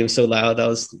the stadium so loud. That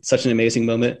was such an amazing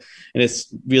moment, and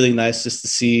it's really nice just to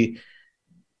see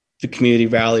the community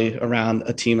rally around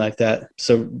a team like that.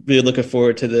 So really looking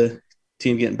forward to the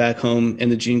team getting back home in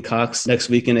the Gene Cox next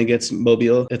weekend against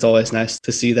Mobile. It's always nice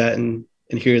to see that and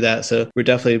hear that. So we're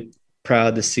definitely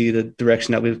proud to see the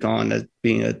direction that we've gone as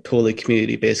being a totally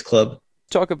community-based club.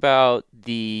 Talk about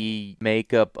the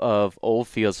makeup of Old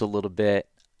Fields a little bit,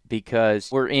 because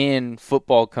we're in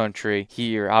football country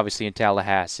here, obviously in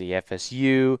Tallahassee.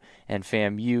 FSU and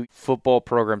FAMU football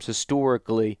programs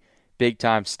historically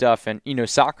big-time stuff. And, you know,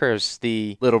 soccer is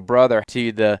the little brother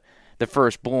to the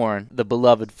firstborn, the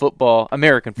beloved football,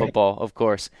 American football, of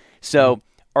course. So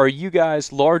are you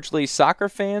guys largely soccer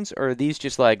fans, or are these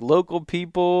just like local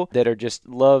people that are just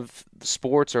love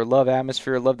sports or love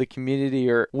atmosphere, love the community?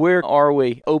 Or where are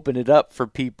we open it up for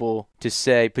people to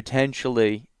say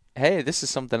potentially, hey, this is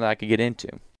something that I could get into?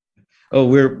 Oh,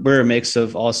 we're a mix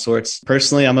of all sorts.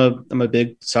 Personally, I'm a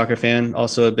big soccer fan,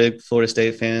 also a big Florida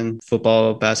State fan,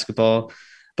 football, basketball.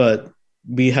 But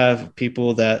we have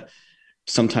people that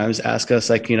sometimes ask us,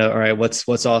 like, you know, all right,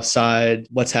 what's offside,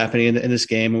 what's happening in this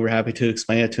game, and we're happy to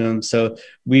explain it to them. So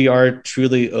we are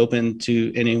truly open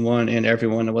to anyone and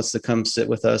everyone that wants to come sit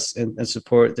with us and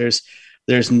support.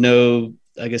 There's no,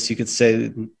 I guess you could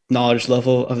say, knowledge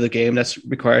level of the game that's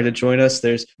required to join us.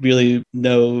 There's really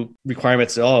no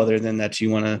requirements at all other than that you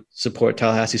want to support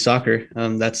Tallahassee soccer.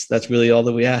 That's really all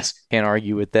that we ask. Can't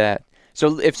argue with that.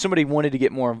 So if somebody wanted to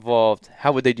get more involved,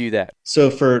 how would they do that? So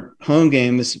for home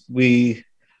games, we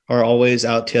are always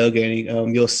out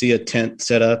tailgating. You'll see a tent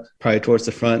set up probably towards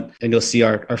the front, and you'll see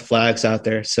our flags out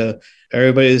there. So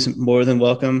everybody's more than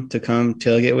welcome to come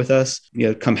tailgate with us. You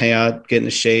know, come hang out, get in the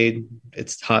shade.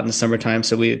 It's hot in the summertime,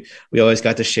 so we always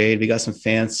got the shade. We got some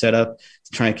fans set up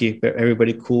to try and keep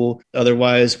everybody cool.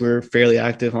 Otherwise, we're fairly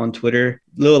active on Twitter,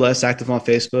 a little less active on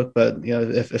Facebook, but you know,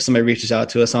 if somebody reaches out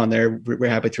to us on there, we're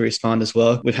happy to respond as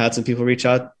well. We've had some people reach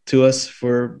out to us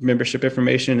for membership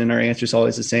information, and our answer is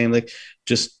always the same: like,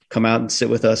 just come out and sit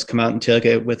with us, come out and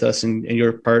tailgate with us, and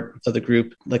you're part of the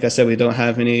group. Like I said, we don't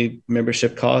have any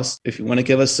membership costs. If you want to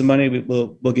give us some money,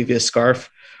 we'll give you a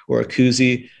scarf or a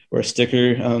koozie or a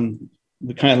sticker.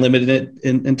 we kind of limited it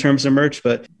in terms of merch,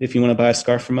 but if you want to buy a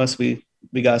scarf from us, we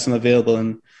got some available.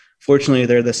 And fortunately,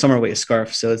 they're the summer weight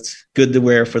scarf, so it's good to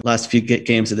wear for the last few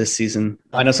games of this season.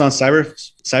 Find us on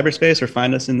cyberspace or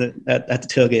find us at the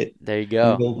tailgate. There you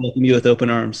go. We'll welcome you with open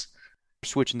arms.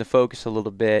 Switching the focus a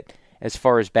little bit, as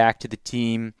far as back to the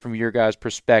team, from your guys'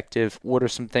 perspective, what are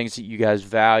some things that you guys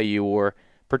value, or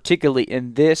particularly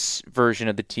in this version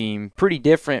of the team, pretty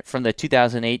different from the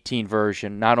 2018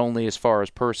 version, not only as far as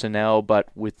personnel, but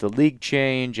with the league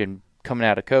change and coming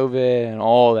out of COVID and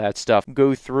all that stuff?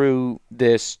 Go through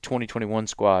this 2021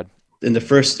 squad. In the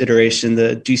first iteration,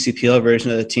 the GCPL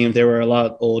version of the team, they were a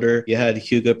lot older. You had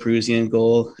Hugo Peruzzi in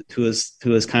goal, who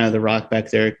was kind of the rock back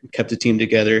there, kept the team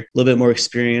together, a little bit more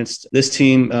experienced. This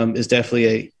team is definitely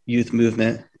a youth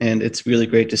movement, and it's really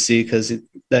great to see because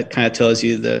that kind of tells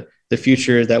you the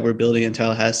future that we're building in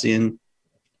Tallahassee and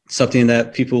something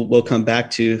that people will come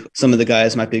back to. Some of the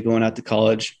guys might be going out to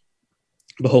college,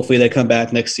 but hopefully they come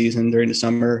back next season during the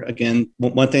summer. Again,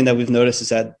 one thing that we've noticed is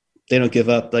that they don't give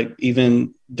up. Like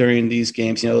even during these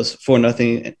games, it was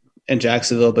 4-0 in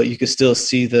Jacksonville, but you could still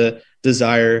see the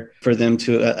desire for them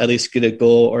to at least get a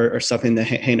goal or something to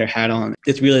hang their hat on.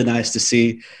 It's really nice to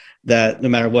see that no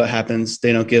matter what happens,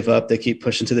 they don't give up. They keep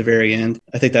pushing to the very end.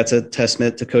 I think that's a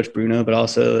testament to Coach Bruno, but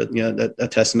also, a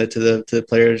testament to the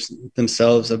players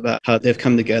themselves about how they've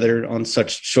come together on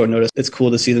such short notice. It's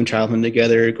cool to see them traveling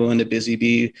together, going to Busy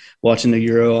Bee, watching the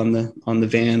Euro on the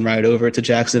van ride over to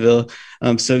Jacksonville.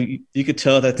 So you could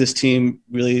tell that this team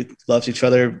really loves each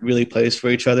other, really plays for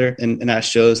each other, and that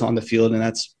shows on the field. And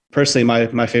that's personally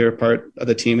my favorite part of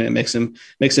the team, and it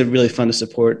makes it really fun to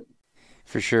support.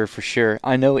 For sure.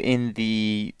 I know in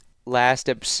the last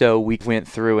episode we went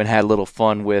through and had a little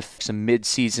fun with some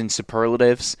mid-season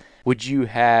superlatives. Would you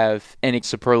have any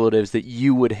superlatives that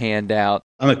you would hand out?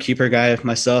 I'm a keeper guy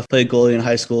myself, played goalie in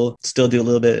high school, still do a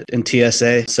little bit in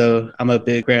TSA. So I'm a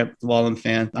big Grant Wallem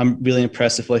fan. I'm really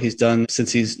impressed with what he's done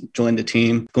since he's joined the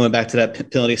team. Going back to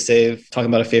that penalty save, talking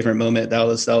about a favorite moment, that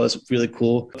was really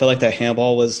cool. I felt like that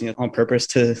handball was on purpose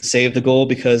to save the goal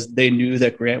because they knew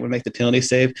that Grant would make the penalty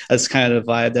save. That's kind of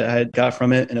the vibe that I got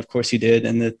from it. And of course he did.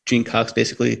 And the Gene Cox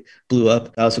basically blew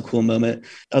up. That was a cool moment.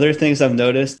 Other things I've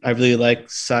noticed, I really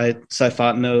like Sai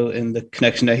Fatino and the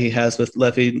connection that he has with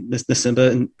Levi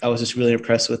Nasimba. And I was just really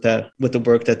impressed with that, with the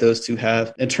work that those two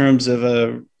have. In terms of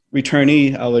a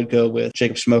returnee, I would go with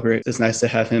Jacob Schmoker. It's nice to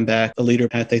have him back, a leader.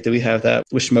 I think that we have that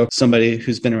with Schmoker, somebody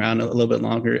who's been around a little bit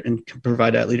longer and can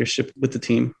provide that leadership with the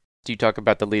team. You talk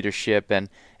about the leadership and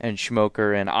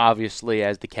Schmoker, and obviously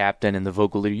as the captain and the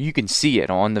vocal leader, you can see it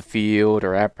on the field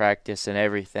or at practice and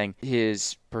everything.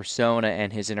 His persona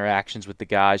and his interactions with the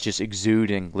guys just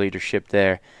exuding leadership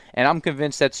there. And I'm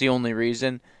convinced that's the only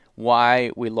reason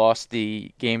why we lost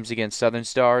the games against Southern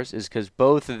Stars is because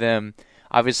both of them,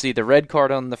 obviously the red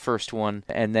card on the first one,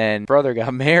 and then brother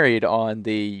got married on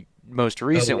the most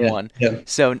recent one. Yeah.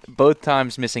 So both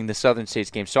times missing the Southern States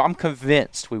game. So I'm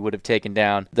convinced we would have taken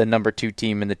down the number 2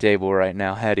 team in the table right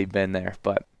now had he been there.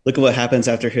 But look at what happens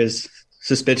after his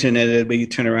suspension ended, but you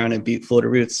turn around and beat Florida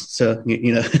Roots. So,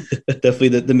 definitely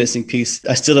the missing piece.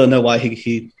 I still don't know why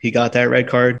he got that red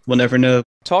card. We'll never know.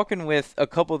 Talking with a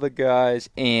couple of the guys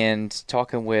and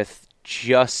talking with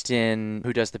Justin,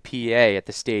 who does the PA at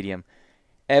the stadium,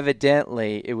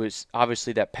 evidently it was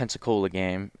obviously that Pensacola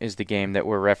game is the game that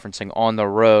we're referencing on the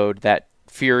road, that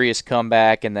furious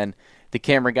comeback, and then the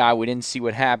camera guy, we didn't see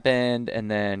what happened, and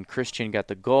then Christian got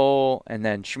the goal, and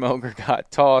then Schmoger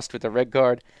got tossed with a red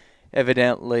card.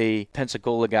 Evidently,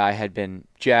 Pensacola guy had been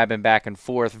jabbing back and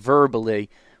forth verbally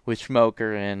with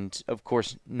Schmoker, and of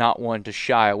course not one to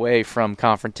shy away from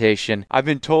confrontation. I've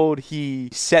been told he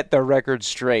set the record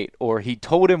straight, or he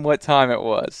told him what time it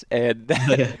was, and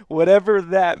that, whatever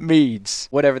that means,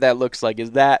 whatever that looks like,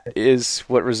 is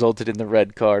what resulted in the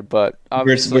red card. But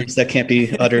obviously, words that can't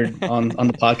be uttered on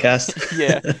the podcast.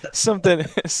 Yeah,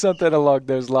 something along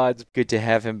those lines. Good to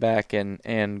have him back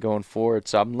and going forward.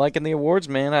 So I'm liking the awards,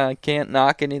 man. I can't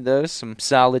knock any of those. Some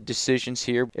solid decisions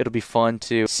here. It'll be fun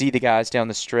to see the guys down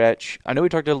the stretch. I know we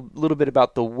talked a little bit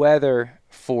about the weather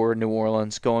for New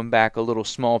Orleans, going back a little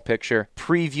small picture,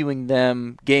 previewing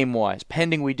them game-wise.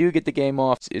 Pending we do get the game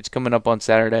off, it's coming up on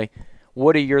Saturday.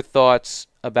 What are your thoughts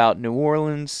about New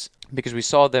Orleans? Because we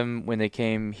saw them when they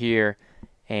came here,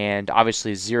 and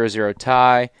obviously 0-0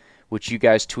 tie, which you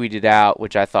guys tweeted out,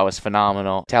 which I thought was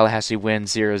phenomenal. Tallahassee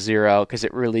wins 0-0, because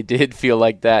it really did feel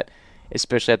like that,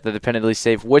 especially at the penalty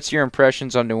save. What's your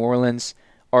impressions on New Orleans?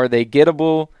 Are they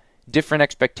gettable? Different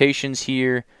expectations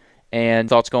here and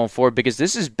thoughts going forward, because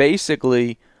this is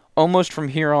basically almost from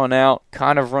here on out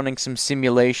kind of running some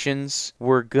simulations.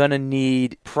 We're going to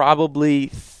need probably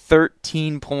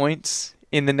 13 points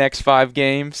in the next 5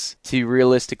 games to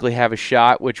realistically have a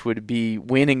shot, which would be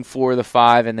winning 4 of the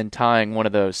 5 and then tying one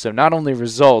of those. So not only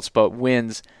results, but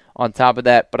wins on top of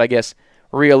that. But I guess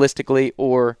realistically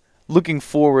or looking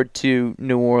forward to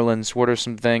New Orleans, what are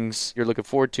some things you're looking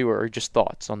forward to or just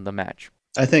thoughts on the match?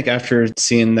 I think after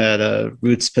seeing that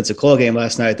Roots Pensacola game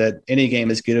last night, that any game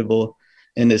is gettable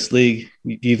in this league.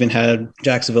 You even had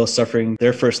Jacksonville suffering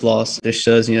their first loss. This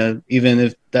shows, even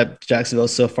if that Jacksonville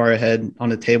is so far ahead on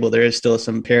the table, there is still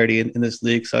some parity in this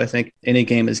league. So I think any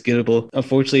game is gettable.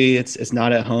 Unfortunately, it's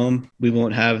not at home. We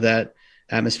won't have that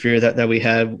atmosphere that we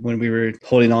had when we were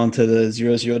holding on to the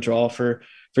 0-0 draw for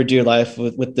dear life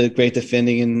with the great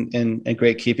defending and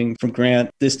great keeping from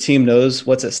Grant. This team knows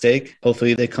what's at stake.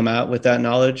 Hopefully they come out with that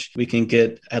knowledge. We can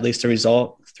get at least a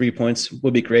result. 3 points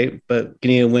would be great, but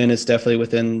getting a win is definitely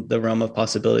within the realm of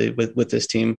possibility with this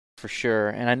team. For sure.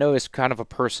 And I know it's kind of a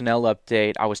personnel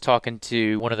update. I was talking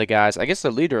to one of the guys, I guess the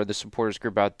leader of the supporters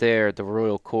group out there at the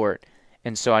Royal Court.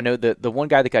 And so I know that the one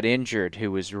guy that got injured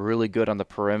who was really good on the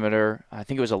perimeter, I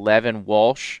think it was 11,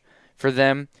 Walsh, for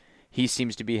them. He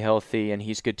seems to be healthy and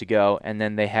he's good to go. And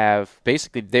then they have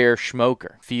basically their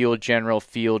schmoker, field general,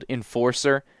 field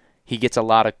enforcer. He gets a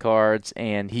lot of cards,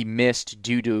 and he missed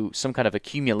due to some kind of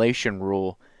accumulation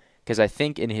rule because I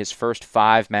think in his first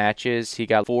 5 matches he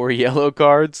got 4 yellow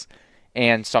cards.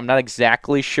 And so I'm not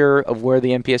exactly sure of where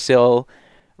the NPSL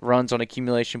runs on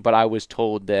accumulation, but I was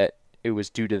told that it was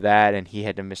due to that and he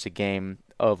had to miss a game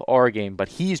of our game. But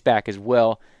he's back as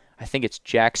well. I think it's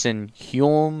Jackson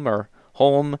Hulme or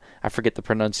Holm. I forget the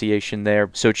pronunciation there.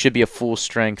 So it should be a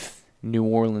full-strength New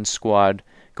Orleans squad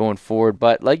going forward.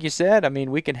 But like you said, I mean,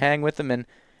 we can hang with them. And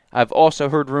I've also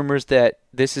heard rumors that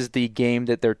this is the game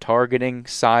that they're targeting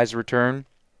Sai's return.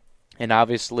 And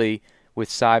obviously, with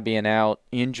Sai being out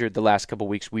injured the last couple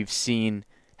weeks, we've seen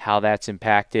how that's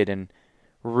impacted and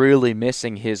really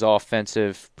missing his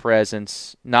offensive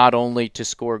presence, not only to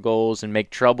score goals and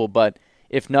make trouble, but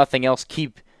if nothing else,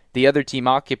 keep the other team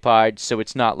occupied so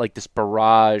it's not like this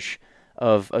barrage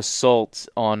of assaults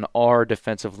on our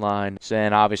defensive line.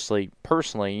 And obviously,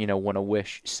 personally, want to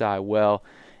wish Sai well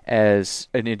as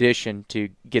an addition to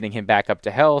getting him back up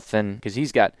to health, and because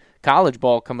he's got college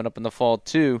ball coming up in the fall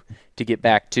too to get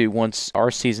back to once our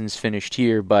season's finished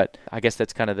here. But I guess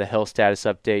that's kind of the health status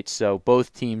update. So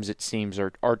both teams, it seems,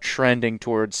 are trending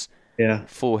towards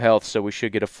full health, so we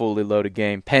should get a fully loaded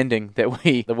game pending that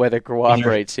the weather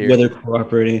cooperates here. Weather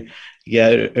cooperating. Yeah,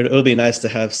 it'll be nice to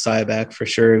have Sai back for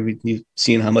sure. We've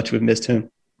seen how much we've missed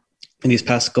him in these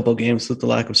past couple of games with the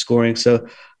lack of scoring. So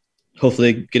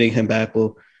hopefully getting him back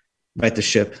will right the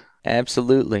ship.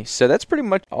 Absolutely. So that's pretty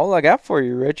much all I got for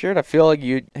you, Richard. I feel like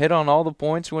you hit on all the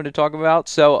points we wanted to talk about.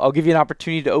 So I'll give you an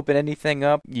opportunity to open anything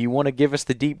up you want to give us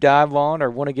the deep dive on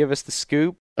or want to give us the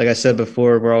scoop. Like I said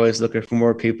before, we're always looking for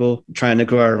more people, trying to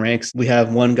grow our ranks. We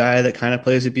have one guy that kind of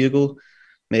plays a bugle.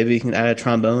 Maybe you can add a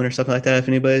trombone or something like that if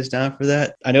anybody's down for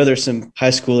that. I know there's some high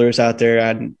schoolers out there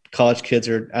and college kids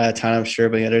are out of town, I'm sure.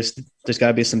 But there's got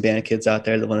to be some band kids out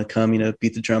there that want to come,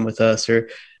 beat the drum with us or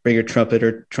bring your trumpet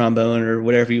or trombone or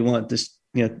whatever you want. Just,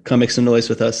 come make some noise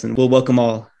with us and we'll welcome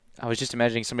all. I was just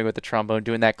imagining somebody with the trombone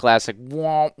doing that classic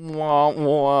wah, wah,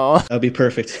 wah. That would be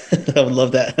perfect. I would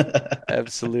love that.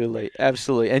 Absolutely.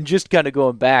 Absolutely. And just kind of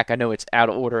going back, I know it's out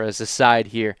of order as a side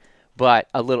here, but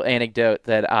a little anecdote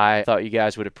that I thought you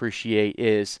guys would appreciate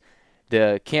is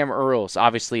the Cam Earls,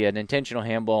 obviously an intentional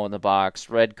handball in the box,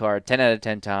 red card 10 out of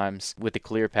 10 times with a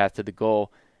clear path to the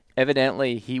goal.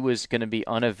 Evidently, he was going to be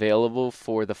unavailable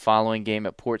for the following game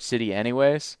at Port City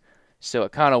anyways. So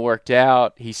it kind of worked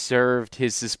out. He served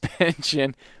his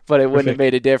suspension, but it wouldn't have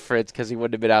made a difference because he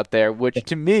wouldn't have been out there, which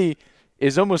to me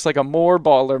is almost like a more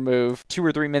baller move. 2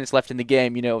 or 3 minutes left in the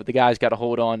game. The guy's got to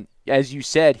hold on. As you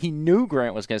said, he knew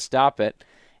Grant was going to stop it.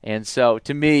 And so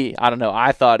to me, I don't know,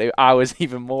 I thought I was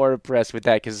even more impressed with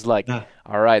that because it's like,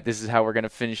 all right, this is how we're going to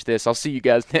finish this. I'll see you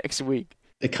guys next week.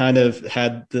 It kind of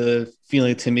had the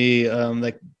feeling to me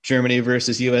like Germany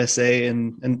versus USA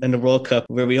and the World Cup,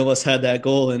 where we almost had that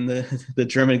goal and the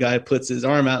German guy puts his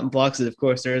arm out and blocks it. Of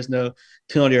course, there is no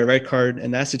penalty or red card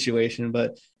in that situation,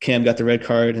 but Cam got the red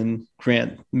card and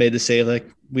Grant made the save like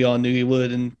we all knew he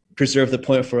would and preserved the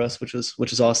point for us, which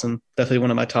is awesome. Definitely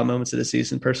one of my top moments of the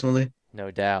season personally.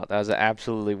 No doubt. That was an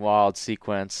absolutely wild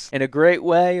sequence. And a great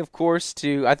way, of course,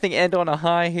 to, I think, end on a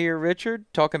high here, Richard,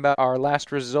 talking about our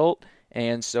last result.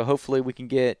 And so hopefully we can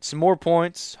get some more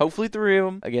points, hopefully 3 of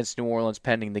them, against New Orleans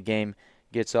pending the game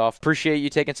gets off. Appreciate you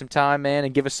taking some time, man,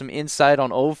 and give us some insight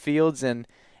on Old Fields. And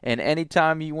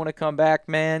anytime you want to come back,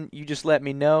 man, you just let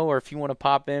me know. Or if you want to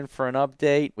pop in for an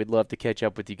update, we'd love to catch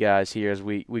up with you guys here as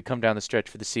we come down the stretch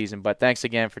for the season. But thanks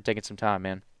again for taking some time,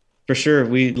 man. For sure.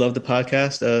 We love the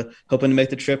podcast. Hoping to make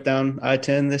the trip down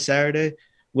I-10 this Saturday,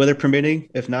 weather permitting.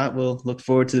 If not, we'll look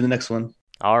forward to the next one.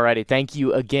 Alrighty, thank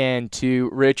you again to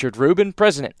Richard Rubin,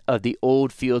 president of the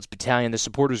Old Fields Battalion, the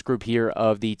supporters group here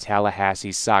of the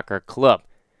Tallahassee Soccer Club.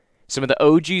 Some of the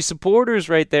OG supporters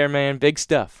right there, man. Big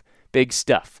stuff. Big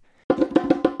stuff.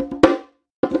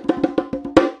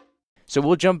 So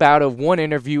we'll jump out of one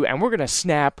interview and we're going to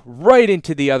snap right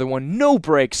into the other one. No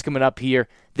breaks coming up here.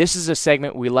 This is a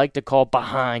segment we like to call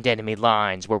Behind Enemy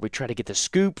Lines, where we try to get the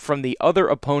scoop from the other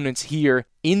opponents here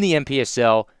in the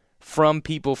NPSL from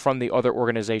people from the other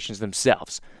organizations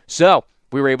themselves. So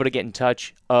we were able to get in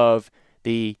touch of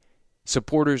the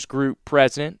supporters group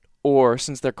president, or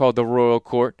since they're called the Royal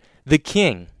Court, the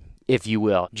king, if you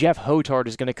will. Jeff Hotard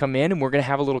is going to come in and we're going to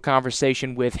have a little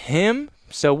conversation with him.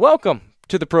 So welcome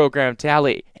to the program,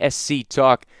 Tally SC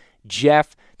Talk.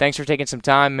 Jeff, thanks for taking some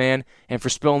time, man, and for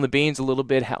spilling the beans a little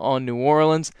bit on New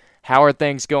Orleans. How are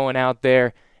things going out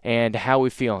there, and how are we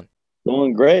feeling?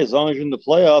 Doing great. As long as you're in the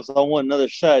playoffs, I want another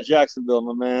shot at Jacksonville,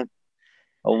 my man.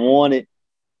 I want it.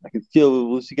 I can feel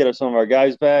once we get some of our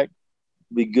guys back,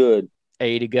 we'll be good. There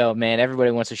you go, man.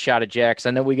 Everybody wants a shot at Jacks.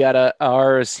 I know we got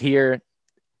ours here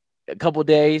a couple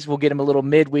days. We'll get them a little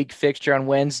midweek fixture on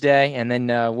Wednesday, and then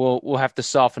we'll have to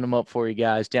soften them up for you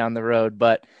guys down the road.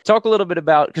 But talk a little bit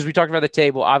about, because we talked about the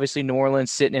table, obviously New Orleans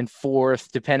sitting in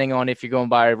fourth, depending on if you're going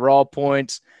by raw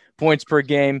points per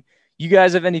game. You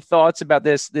guys have any thoughts about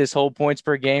this whole points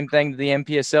per game thing that the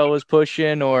NPSL was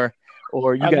pushing, or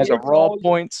you guys are raw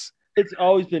points? It's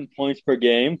always been points per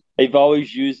game. They've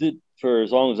always used it for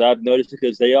as long as I've noticed,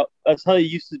 because that's how they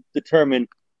used to determine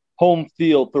home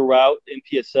field throughout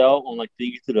NPSL on like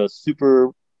they get to the super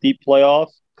deep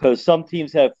playoffs, because some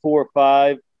teams have 4 or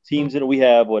 5 teams in it. We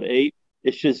have 8.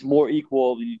 It's just more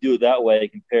equal when you do it that way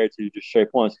compared to just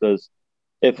straight points, because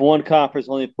if one conference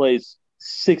only plays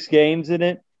 6 games in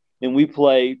it and we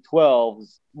play 12,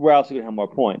 we're also going to have more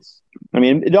points. I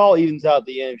mean, it all evens out at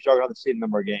the end if you're going to have the same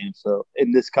number of games, so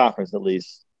in this conference at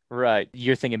least. Right.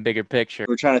 You're thinking bigger picture.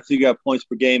 We're trying to figure out points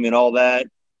per game and all that.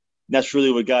 That's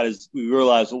really what got us. We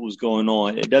realized what was going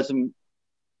on. It doesn't.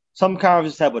 Some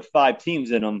conferences have 5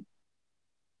 teams in them,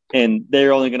 and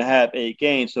they're only going to have 8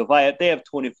 games. So if they have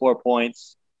 24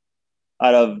 points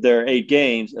out of their 8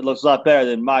 games, it looks a lot better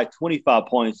than my 25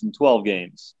 points in 12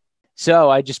 games. So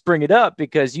I just bring it up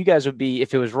because you guys would be,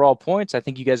 if it was raw points, I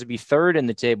think you guys would be 3rd in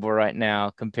the table right now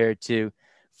compared to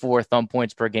 4th on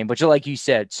points per game. But like you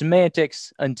said,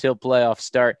 semantics until playoffs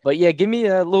start. But yeah, give me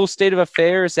a little state of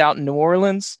affairs out in New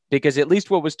Orleans, because at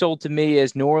least what was told to me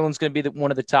is New Orleans going to be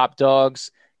one of the top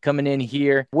dogs coming in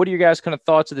here. What are your guys' kind of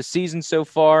thoughts of the season so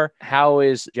far? How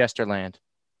is Jesterland?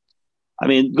 I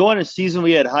mean, going into season,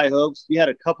 we had high hopes. We had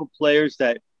a couple players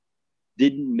that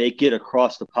didn't make it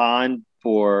across the pond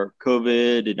for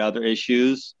COVID and other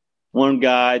issues. One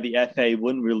guy, the FA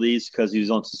wouldn't release because he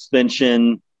was on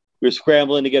suspension. We were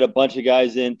scrambling to get a bunch of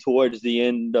guys in towards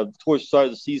the start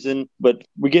of the season, but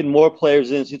we're getting more players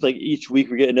in. It seems like each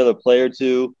week we're getting another player or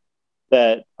two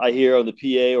that I hear on the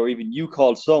PA, or even you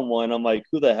called someone. I'm like,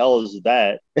 who the hell is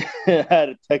that? I had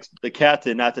to text the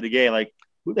captain after the game, like,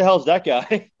 who the hell is that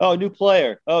guy? Oh, new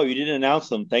player. Oh, you didn't announce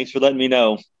them. Thanks for letting me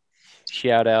know.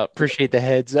 Shout out. Appreciate the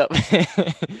heads up.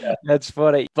 Yeah. That's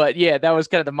funny. But yeah, that was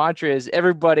kind of the mantra, is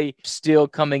everybody still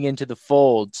coming into the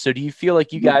fold. So do you feel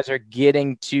like you guys are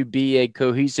getting to be a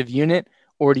cohesive unit,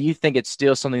 or do you think it's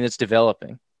still something that's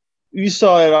developing? You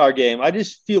saw it in our game. I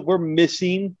just feel we're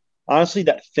missing, honestly,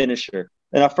 that finisher.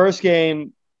 In our first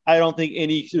game, I don't think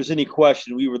there's any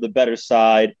question we were the better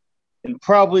side and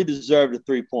probably deserved the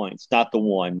 3 points, not the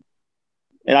 1.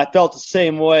 And I felt the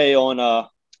same way on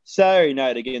Saturday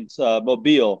night against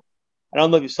Mobile. I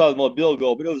don't know if you saw the Mobile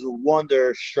goal, but it was a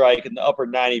wonder strike in the upper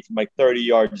 90 from like 30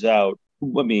 yards out.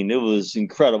 I mean, it was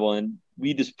incredible. And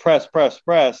we just pressed.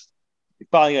 We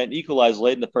finally got an equalizer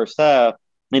late in the first half,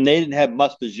 and they didn't have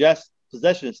much possession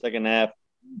in the second half.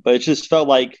 But it just felt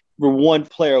like we're one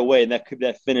player away, and that could be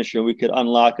that finisher, and we could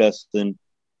unlock us and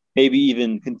maybe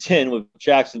even contend with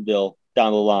Jacksonville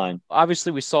down the line.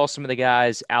 Obviously, we saw some of the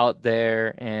guys out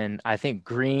there, and I think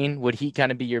Green, would he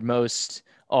kind of be your most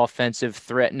offensive,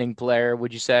 threatening player,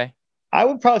 would you say? I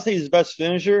would probably say he's the best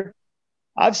finisher.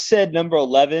 I've said number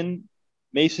 11,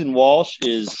 Mason Walsh,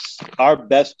 is our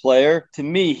best player. To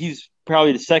me, he's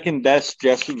probably the second best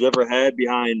gesture we've ever had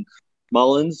behind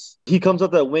Mullins. He comes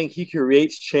up that wing. He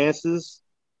creates chances.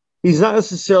 He's not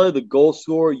necessarily the goal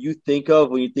scorer you think of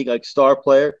when you think like star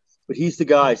player, but he's the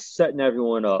guy setting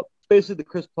everyone up. Basically the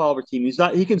Chris Palmer team.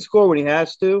 He can score when he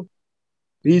has to,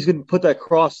 but he's going to put that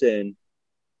cross in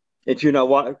if you're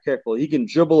not careful. He can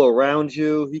dribble around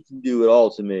you. He can do it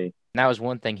all to me. And that was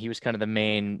one thing. He was kind of the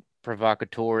main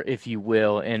provocateur, if you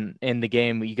will, in the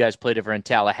game you guys played over in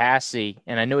Tallahassee.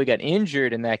 And I know he got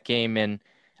injured in that game, and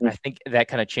I think that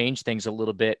kind of changed things a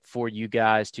little bit for you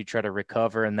guys to try to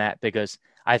recover in that, because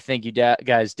I think you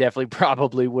guys definitely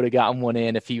probably would have gotten one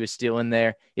in if he was still in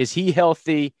there. Is he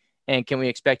healthy, and can we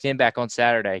expect him back on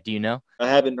Saturday? Do you know? I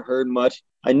haven't heard much.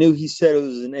 I knew he said it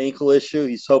was an ankle issue.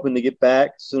 He's hoping to get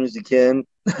back as soon as he can.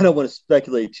 I don't want to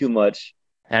speculate too much.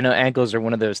 I know ankles are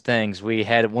one of those things. We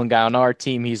had one guy on our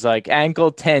team, he's like,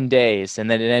 ankle 10 days,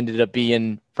 and then it ended up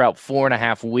being about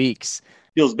 4.5 weeks.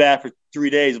 Feels bad for 3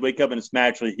 days, wake up and it's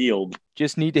naturally healed.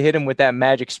 Just need to hit him with that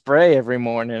magic spray every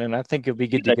morning, and I think he'll be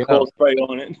good to go. Cold spray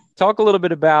on it. Talk a little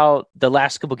bit about the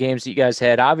last couple games that you guys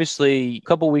had. Obviously, a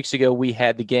couple weeks ago, we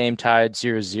had the game tied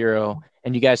 0-0,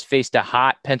 and you guys faced a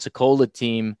hot Pensacola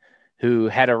team who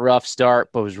had a rough start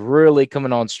but was really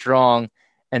coming on strong.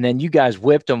 And then you guys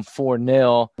whipped them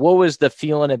 4-0. What was the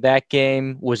feeling of that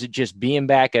game? Was it just being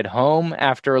back at home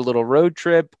after a little road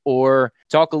trip? Or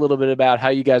talk a little bit about how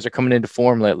you guys are coming into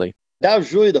form lately. That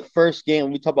was really the first game,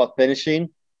 when we talk about finishing,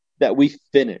 that we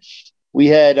finished. We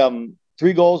had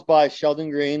 3 goals by Sheldon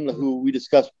Green, who we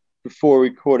discussed before we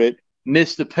recorded,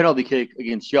 missed the penalty kick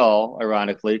against y'all,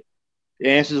 ironically. The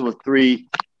answers were 3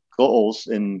 goals,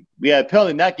 and we had a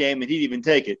penalty in that game, and he didn't even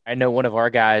take it. I know one of our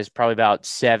guys, probably about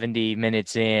 70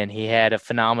 minutes in, he had a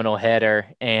phenomenal header,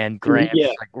 and Graham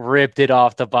ripped it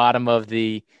off the bottom of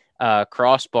the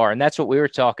crossbar. And that's what we were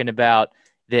talking about,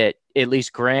 that at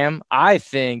least Graham, I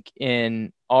think,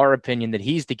 in our opinion, that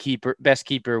he's the best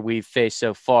keeper we've faced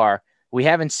so far. We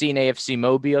haven't seen AFC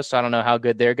Mobile, so I don't know how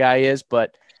good their guy is,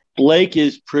 but Blake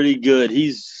is pretty good.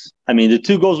 The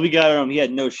 2 goals we got on him, he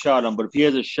had no shot on, but if he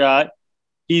has a shot,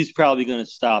 he's probably going to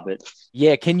stop it.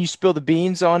 Yeah, can you spill the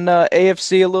beans on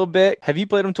AFC a little bit? Have you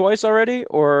played them twice already?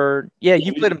 Or,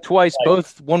 you played them twice,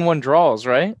 both 1-1 draws,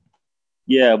 right?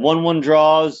 Yeah, 1-1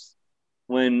 draws,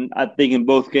 when I think in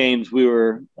both games we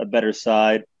were a better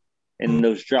side. And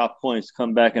those drop points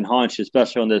come back and haunt you,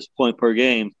 especially on this point per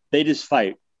game. They just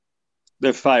fight.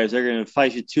 They're fighters. They're going to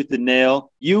fight you tooth and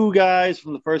nail. You guys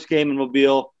from the first game in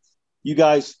Mobile, you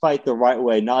guys fight the right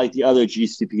way, not like the other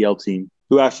GCPL team,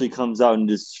 who actually comes out and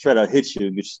just straight out hits you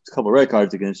and gets a couple of red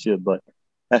cards against you, but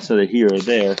that's neither here or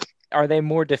there. Are they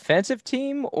more defensive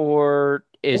team, or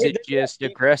is it just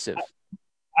aggressive?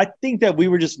 I think that we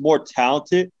were just more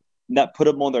talented, and that put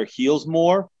them on their heels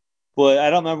more. But I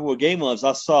don't remember what game it was.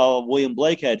 I saw William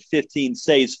Blake had 15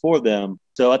 saves for them.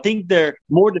 So I think they're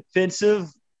more defensive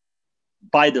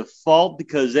by default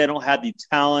because they don't have the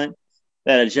talent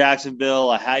that a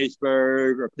Jacksonville, a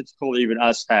Hattiesburg, or Pensacola, even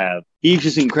us have. He's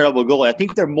just an incredible goalie. I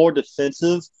think they're more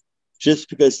defensive just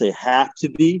because they have to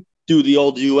be. Do the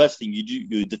old U.S. thing.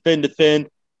 You defend,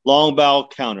 long bow,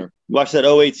 counter. You watch that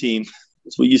OA team.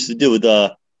 That's what we used to do with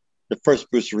the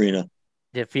first Bruce Arena.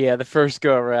 The first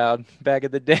go around back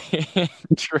in the day.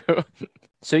 True.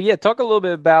 So, talk a little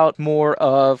bit about more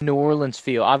of New Orleans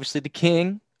feel. Obviously, the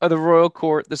king of the Royal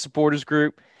Court, the supporters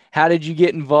group. How did you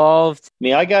get involved?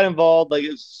 I got involved it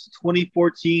was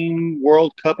 2014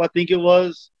 World Cup, I think it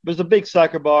was. It was a big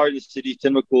soccer bar in the city,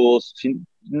 Tim McCool's. If you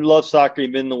love soccer,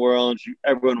 you've been in the world,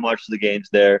 everyone watches the games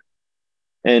there.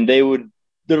 And they would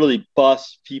literally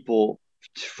bus people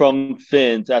from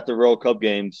Finns at the World Cup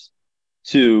games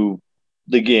to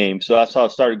the game. So that's how I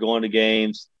started going to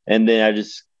games. And then I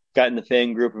just got in the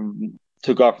fan group and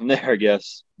took off from there, I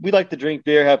guess. We like to drink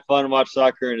beer, have fun, watch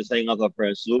soccer, and just hang out with our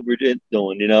friends. So what we're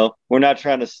doing, We're not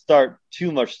trying to start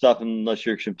too much stuff unless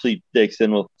you're complete dicks,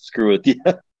 and we'll screw with you.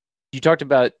 You talked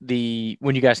about when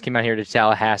you guys came out here to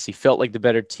Tallahassee, felt like the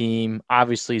better team,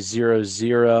 obviously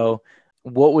 0-0.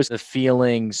 What was the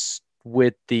feelings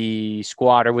with the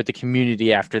squad or with the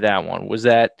community after that one? Was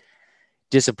that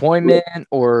disappointment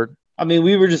or?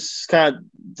 We were just kind of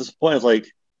disappointed.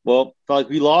 Felt like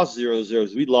we lost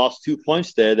 0-0. We lost 2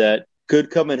 points there that could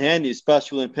come in handy,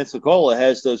 especially when Pensacola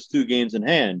has those 2 games in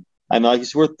hand. Like you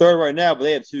said, we're third right now, but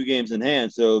they have 2 games in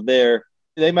hand. So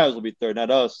they might as well be third,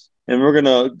 not us. And we're going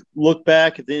to look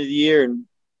back at the end of the year and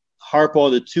harp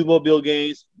on the 2 Mobile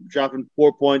games, dropping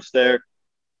 4 points there.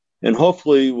 And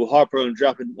hopefully we'll harp on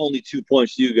dropping only 2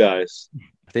 points to you guys.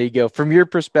 There you go. From your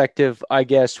perspective, I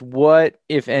guess, what,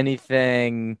 if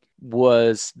anything,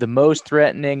 was the most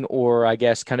threatening, or I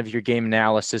guess kind of your game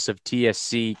analysis of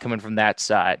TSC coming from that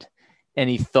side?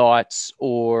 Any thoughts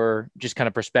or just kind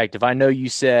of perspective? I know you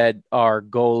said our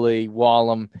goalie,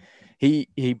 Wallum,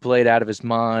 he played out of his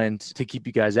mind to keep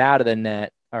you guys out of the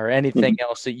net, or anything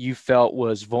else that you felt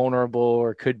was vulnerable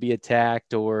or could be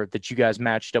attacked or that you guys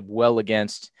matched up well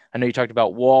against? I know you talked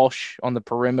about Walsh on the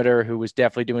perimeter, who was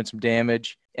definitely doing some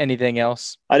damage. Anything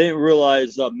else? I didn't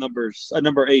realize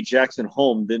number 8 Jackson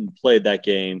Holm didn't play that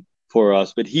game. for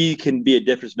us, but he can be a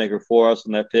difference maker for us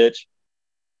on that pitch.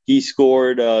 He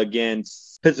scored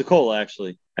against Pensacola,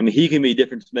 actually. I mean, he can be a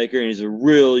difference maker, and he's a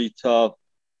really tough,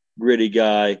 gritty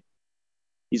guy.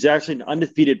 He's actually an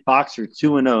undefeated boxer,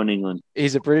 2-0 in England.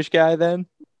 He's a British guy then?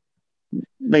 I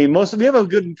mean, we have a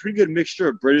pretty good mixture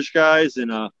of British guys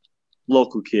and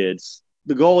local kids.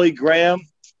 The goalie, Graham,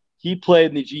 he played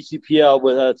in the GCPL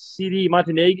with CD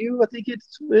Montenegro, I think it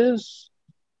is,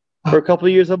 for a couple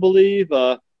of years, I believe.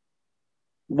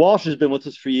 Walsh has been with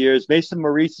us for years. Mason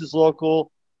Maurice is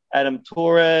local. Adam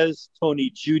Torres,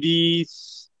 Tony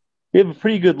Judice. We have a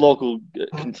pretty good local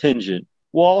contingent.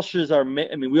 Walsh is our main.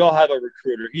 I mean, we all have a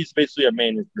recruiter. He's basically our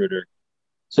main recruiter.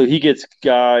 So he gets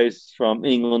guys from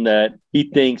England that he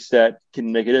thinks that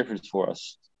can make a difference for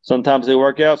us. Sometimes they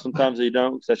work out, sometimes they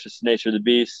don't, because that's just the nature of the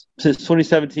beast. Since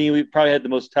 2017, we've probably had the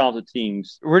most talented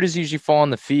teams. Where does he usually fall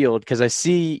on the field? Because I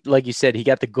see, like you said, he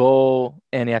got the goal,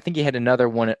 and I think he had another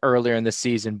one earlier in the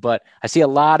season, but I see a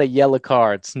lot of yellow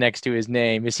cards next to his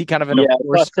name. Is he kind of an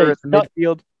enforcer at the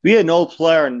midfield? We had an old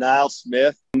player, Niall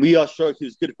Smith. We all showed he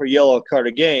was good for a yellow card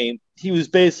a game. He was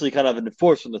basically kind of an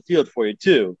enforcer on the field for you,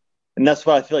 too. And that's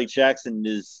what I feel like Jackson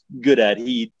is good at.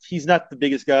 He's not the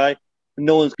biggest guy.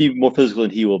 No one's be more physical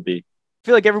than he will be. I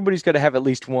feel like everybody's got to have at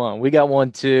least one. We got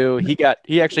one, too.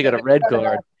 He actually got a red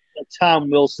card. Tom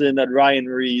Wilson, that Ryan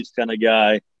Reeves kind of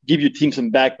guy. Give your team some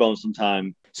backbone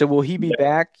sometime. So will he be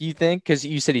back, you think? Because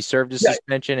you said he served his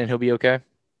suspension and he'll be okay?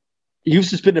 He was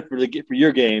suspended for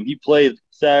your game. He played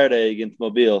Saturday against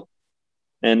Mobile.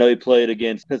 And I know he played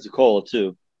against Pensacola,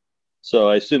 too. So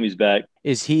I assume he's back.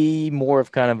 Is he more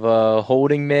of kind of a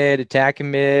holding mid,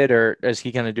 attacking mid, or does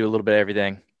he kind of do a little bit of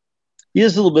everything? He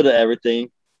does a little bit of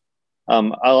everything.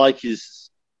 I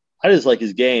just like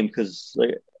his game because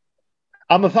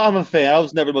I'm a fan. I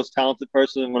was never the most talented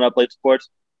person when I played sports,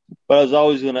 but I was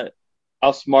always gonna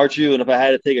outsmart you. And if I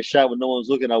had to take a shot when no one was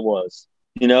looking, I was.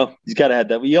 You know, he's got to have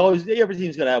that. Every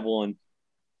team's gonna have one.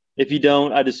 If you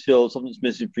don't, I just feel something's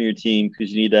missing from your team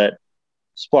because you need that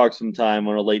spark sometime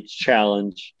on a late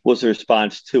challenge. What's the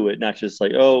response to it? Not just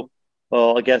like, oh,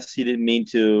 well, I guess he didn't mean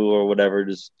to or whatever.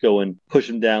 Just go and push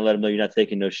him down, let him know you're not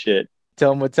taking no shit.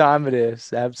 Tell him what time it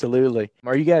is. Absolutely.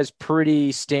 Are you guys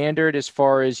pretty standard as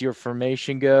far as your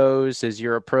formation goes, as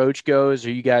your approach goes?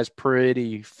 Are you guys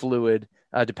pretty fluid,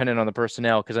 depending on the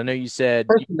personnel? Because I know you said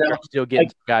you're still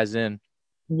getting guys in.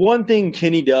 One thing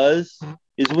Kenny does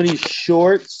is when he's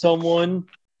short someone,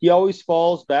 he always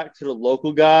falls back to the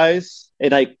local guys,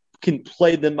 and I can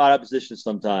play them out of position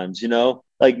sometimes, you know?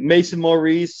 Like Mason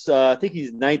Maurice, I think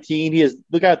he's 19.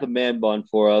 Look out the man bun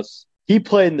for us. He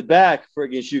played in the back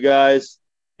against you guys,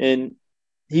 and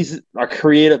he's our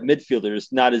creative midfielder.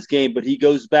 It's not his game, but he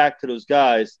goes back to those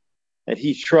guys that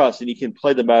he trusts, and he can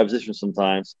play them out of position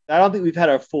sometimes. I don't think we've had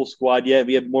our full squad yet.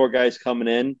 We have more guys coming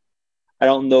in. I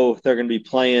don't know if they're going to be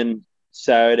playing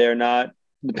Saturday or not.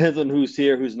 Depends on who's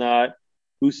here, who's not,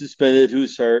 who's suspended,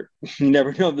 who's hurt. You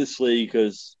never know in this league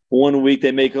because one week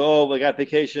they make, I got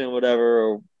vacation or whatever,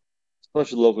 or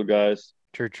especially local guys.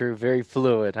 True. Very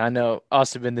fluid. I know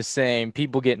us have been the same.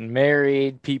 People getting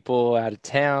married, people out of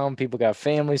town, people got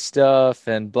family stuff,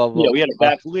 and blah, blah, yeah, we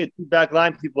had two back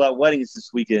line people at weddings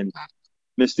this weekend.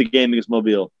 Missed the game against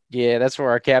Mobile. Yeah, that's where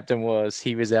our captain was.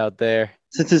 He was out there.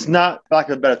 Since it's not, back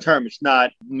of a better term, it's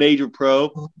not major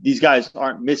pro, these guys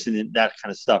aren't missing that kind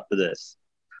of stuff for this.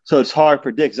 So it's hard to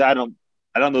predict. I don't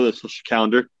know the social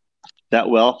calendar that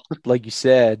well. Like you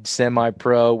said,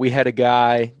 semi-pro. We had a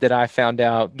guy that I found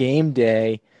out game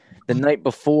day the night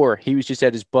before. He was just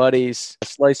at his buddy's,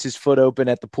 sliced his foot open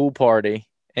at the pool party.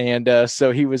 And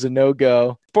so he was a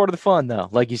no-go. Part of the fun, though,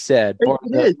 like you said. It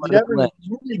is.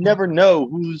 You really never know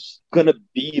who's going to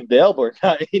be available or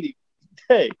not any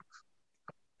day.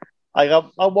 I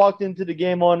walked into the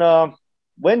game on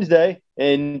Wednesday,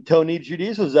 and Tony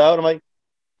Judice was out. I'm like,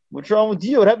 what's wrong with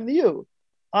you? What happened to you?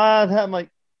 I'm like,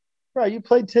 bro, you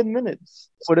played 10 minutes.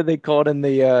 What are they called in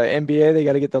the NBA? They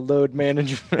got to get the load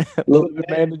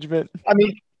management. I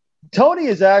mean, Tony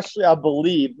is actually, I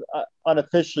believe,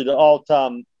 unofficially the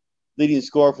all-time leading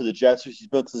scorer for the Jets. He's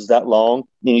been with us that long,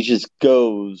 and he just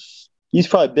goes. He's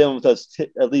probably been with us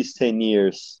at least 10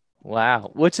 years.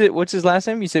 Wow. What's his last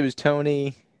name? You said it was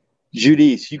Tony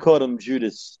Judice. You called him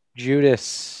Judas.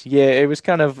 Yeah, it was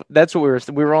kind of, that's what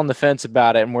we were on the fence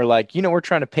about it, and we're like, we're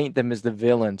trying to paint them as the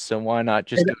villains, so why not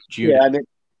just go Judas? Yeah,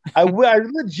 I mean, I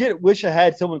legit wish I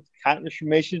had someone's contact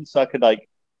information so I could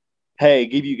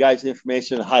give you guys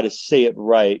information on how to say it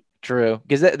right. True,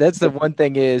 because that's the one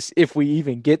thing is if we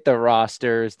even get the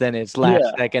rosters, then it's last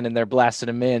second and they're blasting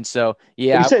them in. So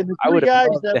yeah, I would have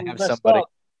loved to have somebody.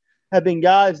 have been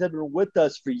guys that have been with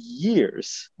us for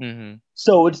years. Mm-hmm.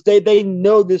 So it's they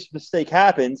know this mistake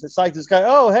happens. It's like this guy,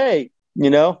 oh, hey,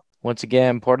 Once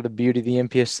again, part of the beauty of the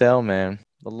NPSL, man,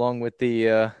 along with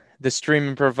the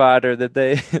streaming provider that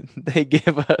they they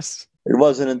give us. It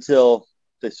wasn't until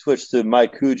they switched to My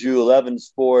Kuju 11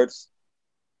 Sports,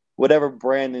 whatever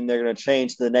branding they're going to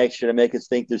change to the next year to make us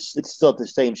think it's still the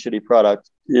same shitty product.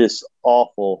 It's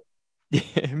awful.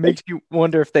 It makes you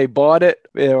wonder if they bought it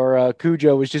or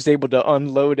Cujo was just able to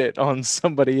unload it on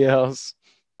somebody else.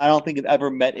 I don't think I've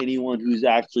ever met anyone who's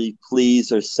actually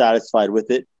pleased or satisfied with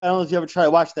it. I don't know if you ever tried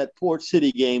to watch that Port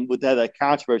City game with that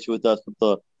controversy with us,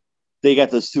 but they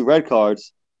got those 2 red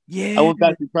cards. Yeah. I went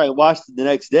back to try and watch it the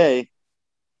next day,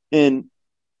 and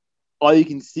all you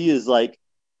can see is like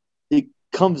it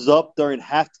comes up during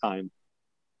halftime.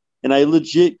 And I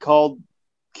legit called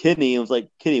Kenny and was like,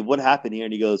 Kenny, what happened here?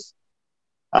 And he goes,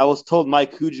 I was told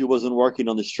Mike Kuju wasn't working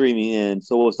on the streaming end,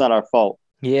 so it's not our fault.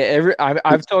 Yeah,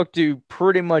 I've talked to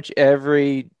pretty much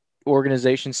every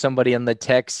organization, somebody on the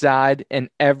tech side, and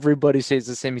everybody says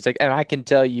the same. He's like, and I can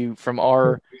tell you from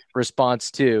our response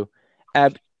too,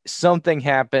 something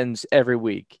happens every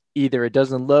week. Either it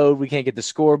doesn't load, we can't get the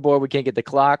scoreboard, we can't get the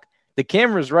clock. The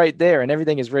camera's right there and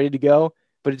everything is ready to go,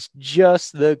 but it's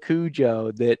just the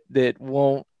Cujo that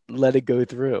won't let it go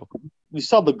through. We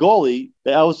saw the goalie.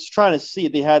 I was trying to see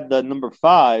if they had the number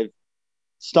 5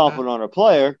 stomping on a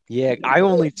player. Yeah, I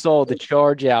only saw the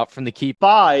charge out from the keeper.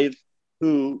 5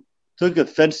 who took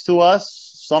offense to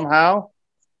us somehow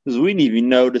because we didn't even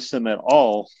notice him at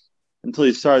all until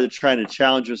he started trying to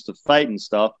challenge us to fight and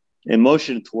stuff and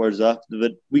motion towards us.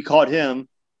 But we caught him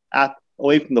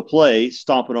away from the play,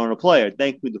 stomping on a player.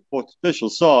 Thankfully, the 4th official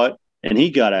saw it, and he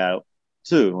got out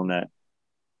too on that.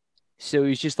 So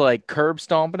he's just like curb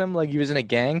stomping him like he was in a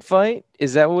gang fight?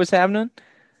 Is that what was happening?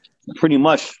 Pretty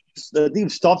much. I think he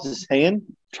stomped his hand,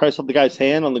 tried to stop the guy's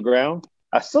hand on the ground.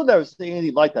 I still never seen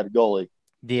anything like that goalie.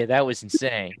 Yeah, that was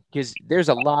insane because there's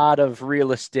a lot of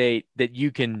real estate that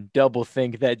you can double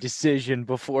think that decision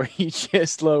before he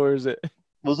just lowers it.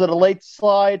 Was it a late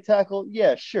slide tackle?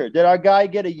 Yeah, sure. Did our guy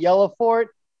get a yellow for it?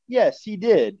 Yes, he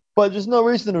did. But there's no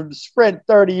reason to sprint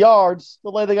 30 yards to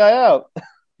lay the guy out.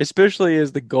 Especially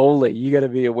as the goalie, you got to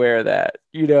be aware of that.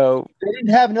 They didn't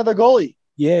have another goalie.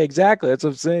 Yeah, exactly. That's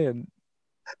what I'm saying.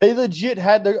 They legit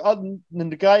had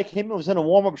the guy came in was in a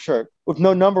warm-up shirt with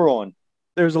no number on.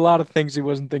 There's a lot of things he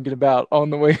wasn't thinking about on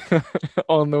the way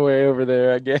over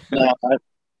there, I guess. No, I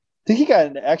think he got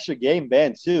an extra game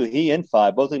ban too. He and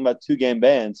 5, both of them got 2 game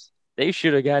bans. They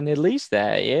should have gotten at least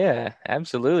that. Yeah,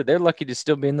 absolutely. They're lucky to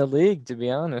still be in the league, to be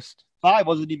honest. 5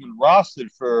 wasn't even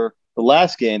rostered for the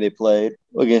last game they played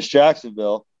against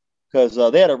Jacksonville because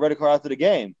they had a red card after the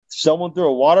game. Someone threw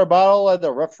a water bottle at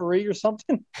the referee or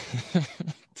something.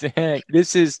 Dang, I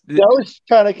was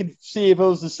trying to see if it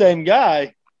was the same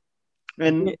guy.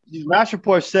 And the match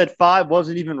report said 5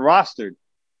 wasn't even rostered.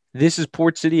 This is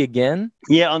Port City again?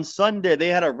 Yeah, on Sunday, they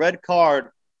had a red card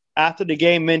after the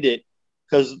game ended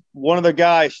because one of the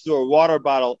guys threw a water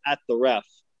bottle at the ref.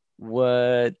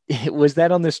 What? Was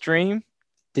that on the stream?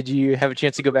 Did you have a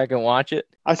chance to go back and watch it?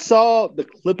 I saw the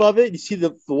clip of it. You see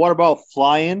the water bottle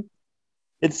flying.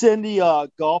 It's in the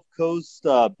Gulf Coast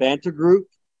banter group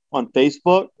on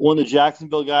Facebook. One of the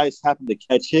Jacksonville guys happened to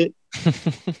catch it.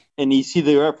 And you see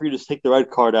the referee just take the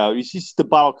red card out. You see the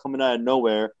bottle coming out of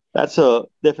nowhere. That's a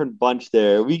different bunch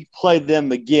there. We played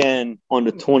them again on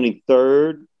the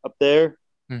 23rd up there.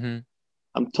 Mm-hmm.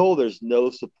 I'm told there's no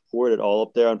support at all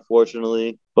up there,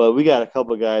 unfortunately. But we got a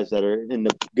couple of guys that are going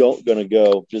to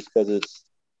go just because it's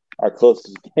our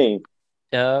closest game.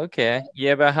 Okay.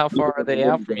 Yeah, but how far are they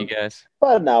out from you guys?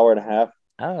 About an hour and a half.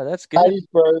 Oh, that's good.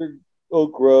 Hattiesburg,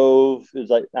 Oak Grove is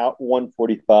like out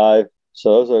 145.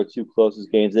 So those are the 2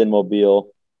 closest games in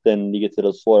Mobile. Then you get to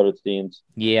those Florida teams.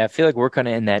 Yeah, I feel like we're kind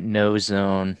of in that no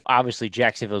zone. Obviously,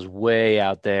 Jacksonville's way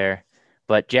out there,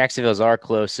 but Jacksonville's our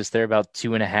closest. They're about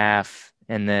 2.5,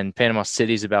 and then Panama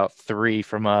City's about 3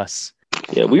 from us.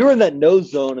 Yeah, we were in that no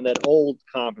zone in that old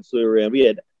conference we were in. We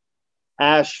had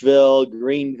Asheville,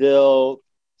 Greenville,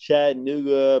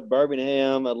 Chattanooga,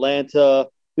 Birmingham, Atlanta.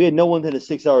 We had no one within a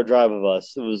 6-hour drive of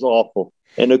us. It was awful.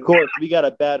 And, of course, we got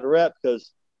a bad rep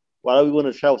because why do we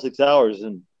want to travel 6 hours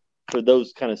for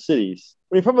those kind of cities?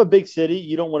 When you're from a big city,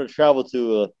 you don't want to travel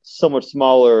to a somewhat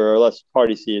smaller or less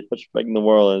party city, especially like New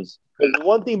Orleans. Because the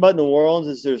one thing about New Orleans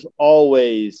is there's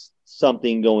always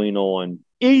something going on.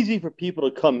 Easy for people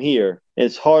to come here. And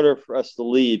it's harder for us to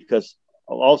leave because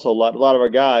also a lot of our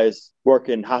guys work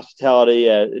in hospitality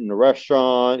in the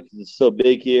restaurant because it's so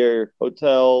big here.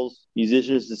 Hotels,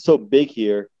 musicians, it's so big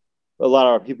here. A lot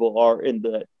of our people are in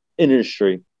the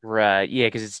industry. Right. Yeah,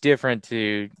 because it's different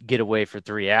to get away for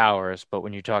 3 hours, but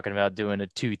when you're talking about doing a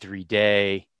 2, 3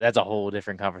 day, that's a whole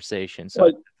different conversation. So I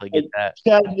Like, definitely like get that.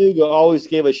 Chattanooga always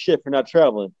gave us shit for not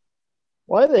traveling.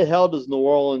 Why the hell does New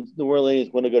Orleans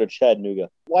want to go to Chattanooga?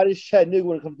 Why does Chattanooga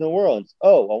want to come to New Orleans?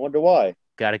 Oh, I wonder why.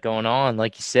 Got it going on,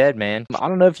 like you said, man. I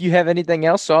don't know if you have anything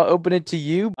else, so I'll open it to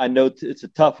you. I know it's a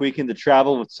tough weekend to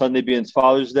travel with Sunday being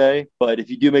Father's Day, but if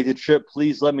you do make the trip,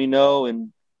 please let me know,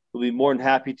 and we'll be more than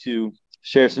happy to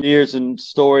share some years and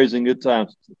stories and good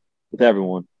times with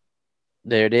everyone.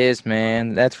 There it is,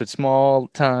 man. That's what small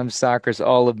time soccer's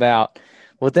all about.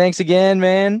 Well, thanks again,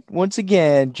 man. Once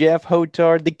again, Jeff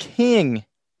Hotard, the king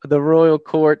of the Royal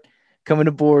Court, coming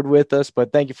aboard with us.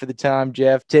 But thank you for the time,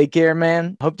 Jeff. Take care,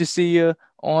 man. Hope to see you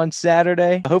on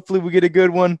Saturday. Hopefully we get a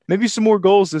good one. Maybe some more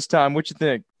goals this time. What you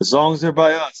think? As long as they're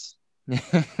by us.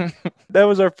 That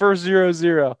was our first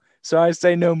 0-0. So I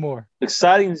say no more.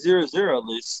 Exciting 0-0 at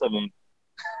least. I mean,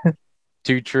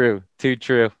 Too true. Too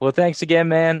true. Well, thanks again,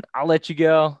 man. I'll let you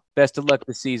go. Best of luck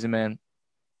this season, man.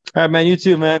 all right, man. You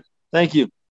too, man. Thank you.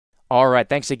 All right.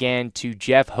 Thanks again to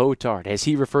Jeff Hotard, as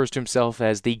he refers to himself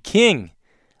as the king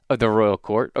of the Royal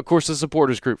Court. Of course, the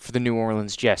supporters group for the New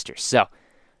Orleans Jesters. So,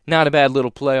 not a bad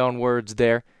little play on words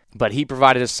there. But he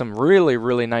provided us some really,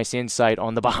 really nice insight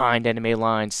on the Behind Enemy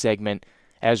Lines segment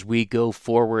as we go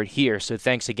forward here. So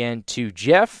thanks again to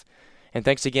Jeff, and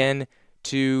thanks again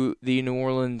to the New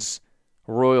Orleans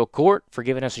Royal Court for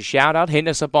giving us a shout-out, hitting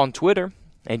us up on Twitter.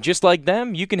 And just like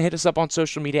them, you can hit us up on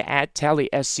social media at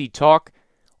TallySCTalk,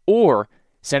 or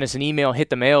send us an email, hit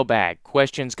the mailbag,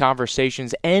 questions,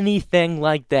 conversations, anything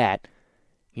like that.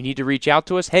 You need to reach out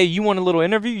to us. Hey, you want a little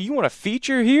interview? You want a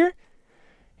feature here?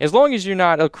 As long as you're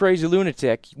not a crazy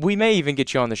lunatic, we may even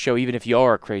get you on the show, even if you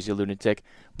are a crazy lunatic.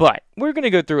 But we're going to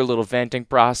go through a little venting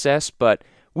process, but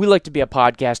we like to be a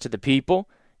podcast to the people,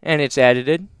 and it's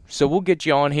edited. So we'll get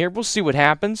you on here. We'll see what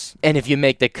happens. And if you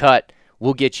make the cut,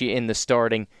 we'll get you in the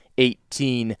starting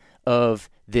 18 of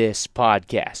this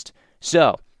podcast.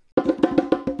 So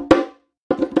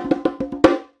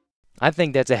I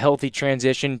think that's a healthy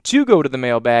transition to go to the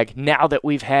mailbag now that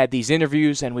we've had these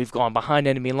interviews and we've gone behind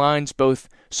enemy lines, both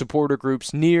supporter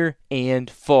groups near and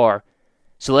far.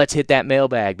 So let's hit that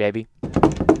mailbag, baby.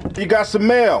 You got some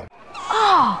mail.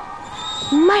 Oh,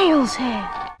 mail's here.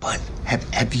 But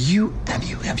have you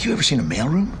ever seen a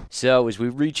mailroom? So as we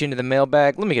reach into the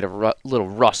mailbag, let me get a little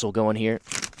rustle going here.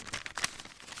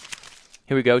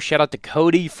 Here we go. Shout out to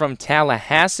Cody from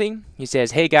Tallahassee. He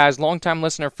says, "Hey guys, long-time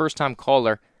listener, first-time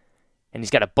caller." And he's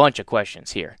got a bunch of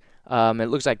questions here. It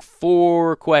looks like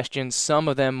 4 questions, some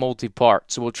of them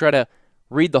multi-part. So we'll try to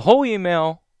read the whole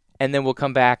email, and then we'll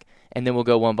come back, and then we'll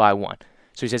go one by one.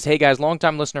 So he says, "Hey guys,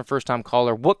 long-time listener, first-time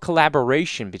caller. What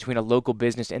collaboration between a local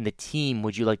business and the team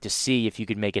would you like to see if you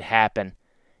could make it happen?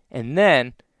 And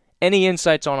then, any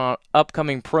insights on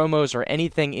upcoming promos or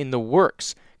anything in the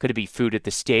works? Could it be food at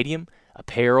the stadium,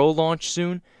 apparel launch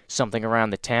soon, something around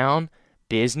the town,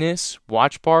 business,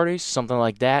 watch parties, something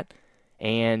like that?"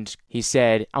 And he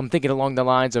said, "I'm thinking along the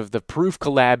lines of the Proof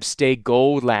collab Stay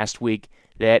Gold last week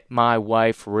that my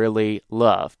wife really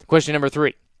loved." Question number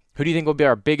 3. Who do you think will be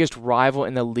our biggest rival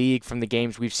in the league from the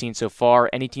games we've seen so far?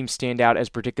 Any team stand out as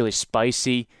particularly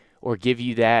spicy or give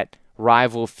you that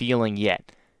rival feeling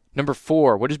yet? Number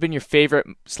 4. What has been your favorite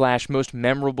 / most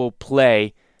memorable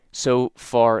play so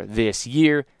far this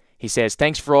year? He says,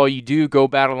 "Thanks for all you do. Go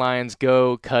Battle Lions.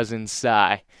 Go Cousin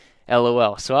Cy."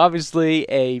 LOL. So obviously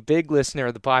a big listener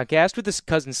of the podcast with this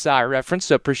Cousin Cy reference,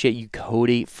 so appreciate you,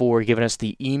 Cody, for giving us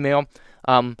the email.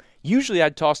 Usually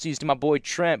I'd toss these to my boy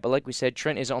Trent, but like we said,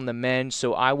 Trent is on the mend,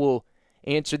 so I will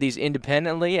answer these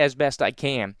independently as best I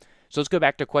can. So let's go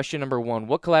back to question number 1.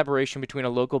 What collaboration between a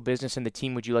local business and the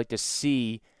team would you like to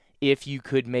see if you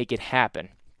could make it happen?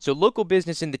 So local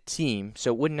business and the team,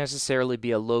 so it wouldn't necessarily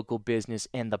be a local business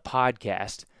and the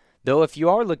podcast, though if you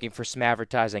are looking for some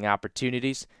advertising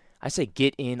opportunities, I say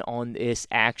get in on this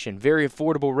action. Very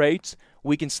affordable rates.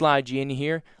 We can slide you in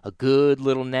here. A good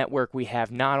little network we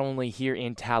have not only here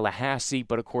in Tallahassee,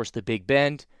 but of course the Big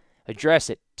Bend. Address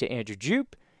it to Andrew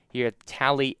Jupe here at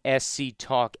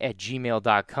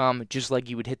tallysctalk@gmail.com. Just like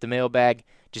you would hit the mailbag,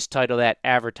 just title that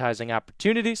Advertising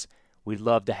Opportunities. We'd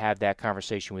love to have that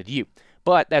conversation with you.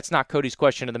 But that's not Cody's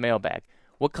question of the mailbag.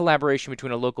 What collaboration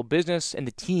between a local business and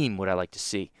the team would I like to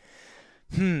see?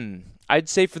 I'd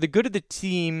say for the good of the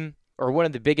team, or one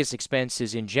of the biggest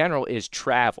expenses in general, is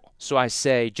travel. So I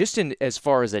say, just in as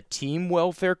far as a team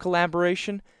welfare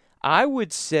collaboration, I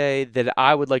would say that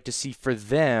I would like to see for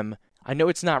them, I know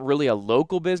it's not really a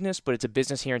local business, but it's a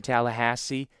business here in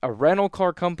Tallahassee, a rental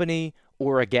car company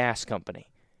or a gas company.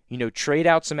 You know, trade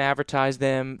out some, advertise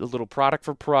them, a little product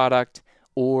for product,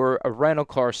 or a rental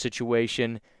car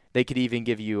situation. They could even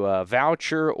give you a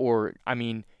voucher, or,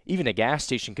 even a gas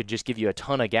station could just give you a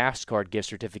ton of gas card gift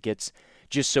certificates,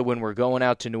 just so when we're going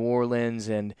out to New Orleans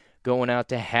and going out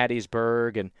to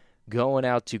Hattiesburg and going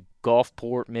out to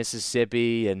Gulfport,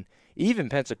 Mississippi, and even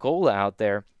Pensacola out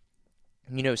there,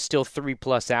 still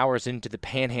 3+ hours into the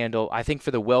Panhandle, I think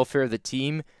for the welfare of the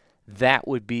team, that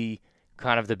would be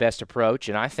kind of the best approach,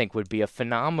 and I think would be a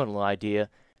phenomenal idea.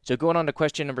 So going on to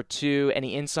question number 2,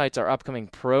 any insights on upcoming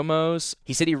promos?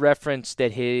 He said he referenced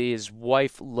that his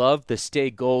wife loved the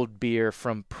Stay Gold beer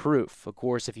from Proof. Of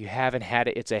course, if you haven't had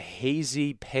it, it's a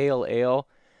hazy pale ale.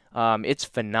 It's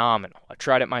phenomenal. I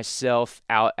tried it myself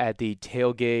out at the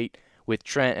tailgate with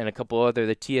Trent and a couple other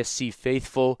the TSC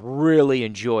faithful. Really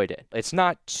enjoyed it. It's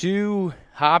not too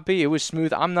hoppy. It was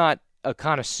smooth. I'm not a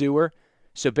connoisseur,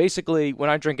 so basically when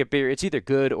I drink a beer, it's either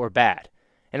good or bad.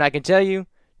 And I can tell you,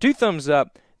 2 thumbs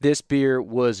up, this beer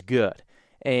was good.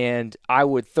 And I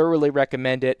would thoroughly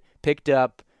recommend it. Picked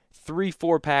up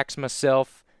 3-4 packs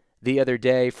myself the other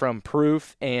day from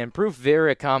Proof, and Proof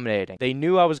very accommodating. They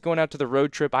knew I was going out to the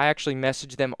road trip. I actually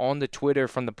messaged them on the Twitter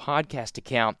from the podcast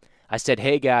account. I said,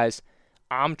 hey guys,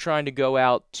 I'm trying to go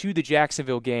out to the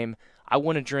Jacksonville game. I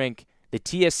want to drink the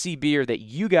TSC beer that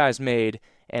you guys made,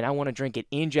 and I want to drink it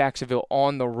in Jacksonville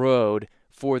on the road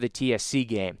for the TSC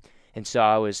game. And so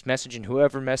I was messaging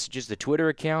whoever messages the Twitter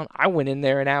account. I went in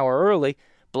there an hour early,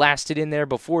 blasted in there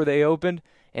before they opened,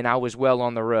 and I was well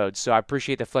on the road. So I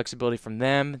appreciate the flexibility from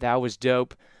them. That was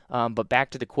dope. But back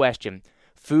to the question.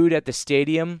 Food at the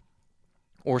stadium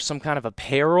or some kind of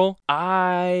apparel?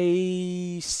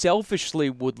 I selfishly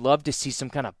would love to see some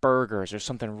kind of burgers or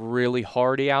something really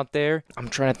hearty out there. I'm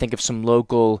trying to think of some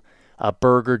local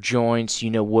burger joints,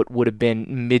 what would have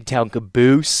been Midtown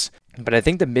Caboose. But I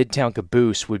think the Midtown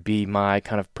Caboose would be my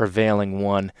kind of prevailing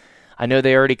one. I know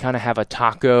they already kind of have a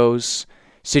tacos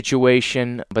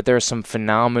situation, but there are some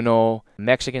phenomenal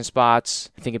Mexican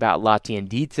spots. Think about La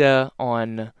Tiendita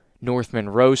on North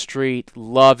Monroe Street.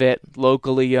 Love it.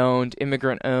 Locally owned,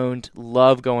 immigrant owned.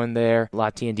 Love going there. La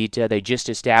Tiendita, they just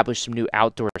established some new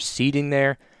outdoor seating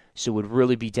there, so would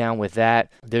really be down with that.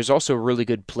 There's also a really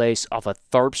good place off of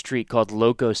Tharp Street called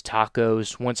Locos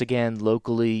Tacos. Once again,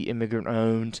 locally immigrant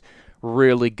owned.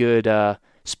 Really good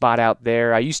spot out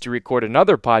there. I used to record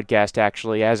another podcast,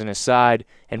 actually, as an aside,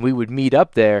 and we would meet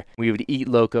up there. We would eat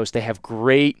Locos. They have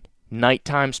great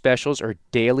nighttime specials, or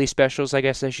daily specials, I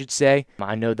guess I should say.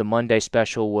 I know the Monday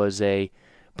special was a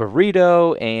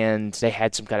burrito, and they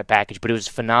had some kind of package, but it was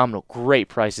phenomenal. Great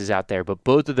prices out there. But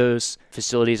both of those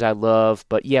facilities I love.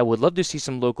 But yeah, would love to see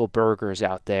some local burgers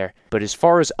out there. But as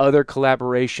far as other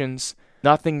collaborations,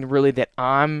 nothing really that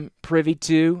I'm privy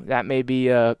to. That may be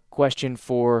a question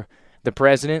for the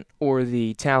president or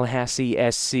the Tallahassee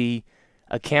SC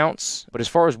accounts. But as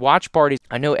far as watch parties,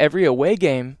 I know every away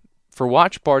game for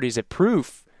watch parties at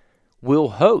Proof will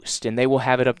host, and they will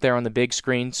have it up there on the big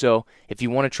screen. So if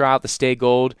you want to try out the Stay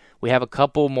Gold, we have a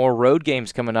couple more road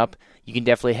games coming up. You can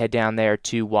definitely head down there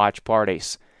to watch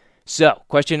parties. So,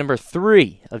 question number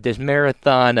 3 of this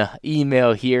marathon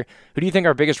email here. Who do you think are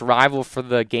our biggest rival for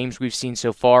the games we've seen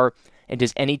so far? And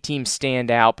does any team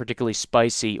stand out particularly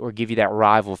spicy or give you that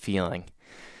rival feeling?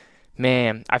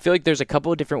 Man, I feel like there's a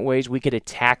couple of different ways we could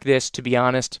attack this, to be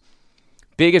honest.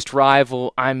 Biggest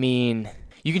rival,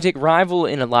 you can take rival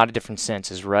in a lot of different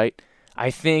senses, right? I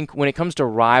think when it comes to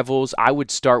rivals, I would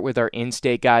start with our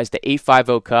in-state guys. The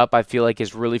 850 Cup, I feel like,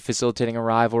 is really facilitating a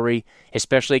rivalry,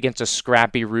 especially against a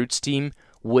scrappy Roots team,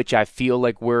 which I feel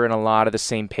like we're in a lot of the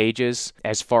same pages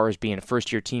as far as being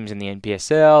first-year teams in the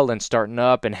NPSL and starting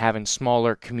up and having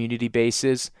smaller community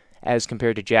bases as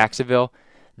compared to Jacksonville.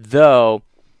 Though,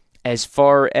 as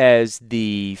far as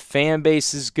the fan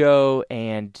bases go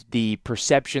and the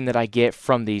perception that I get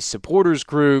from these supporters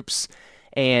groups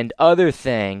and other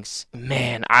things,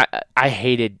 man, I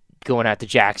hated going out to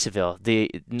Jacksonville.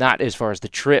 Not as far as the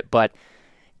trip, but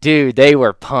dude, they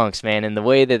were punks, man. And the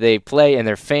way that they play and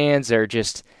their fans are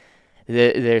just,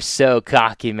 they're so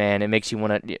cocky, man. It makes you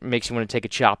want to take a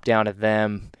chop down at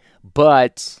them.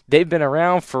 But they've been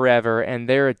around forever, and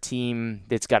they're a team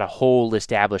that's got a whole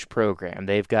established program.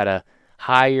 They've got a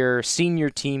higher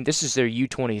senior team. This is their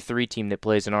U23 team that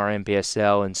plays in our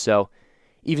NPSL, and so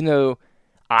even though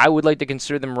I would like to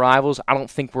consider them rivals, I don't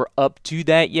think we're up to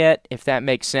that yet, if that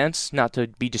makes sense. Not to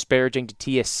be disparaging to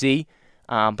TSC,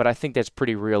 but I think that's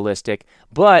pretty realistic.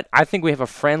 But I think we have a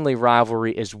friendly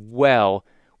rivalry as well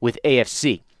with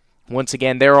AFC. Once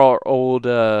again, they're our old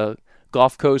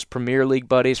Gulf Coast Premier League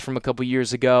buddies from a couple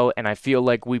years ago, and I feel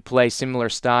like we play similar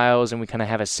styles and we kind of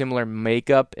have a similar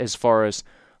makeup as far as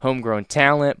homegrown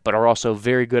talent, but are also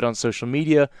very good on social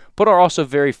media, but are also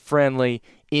very friendly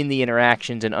in the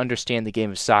interactions and understand the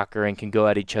game of soccer and can go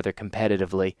at each other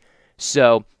competitively.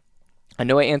 So I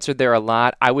know I answered there a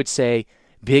lot. I would say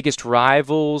biggest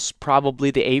rivals,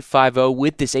 probably the 850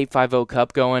 with this 850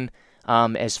 Cup going.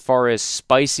 As far as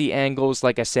spicy angles,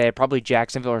 like I said, probably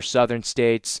Jacksonville or Southern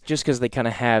States, just because they kind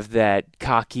of have that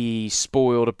cocky,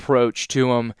 spoiled approach to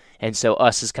them. And so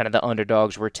us as kind of the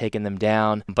underdogs, we're taking them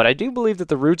down. But I do believe that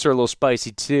the Roots are a little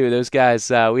spicy too. Those guys,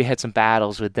 we had some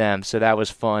battles with them, so that was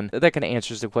fun. That kind of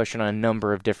answers the question on a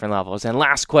number of different levels. And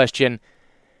last question,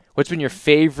 what's been your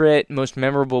favorite, most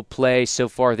memorable play so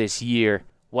far this year?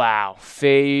 Wow,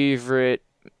 favorite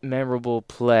memorable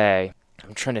play.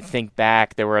 I'm trying to think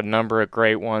back. There were a number of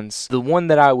great ones. The one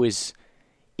that I was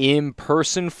in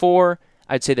person for,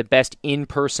 I'd say the best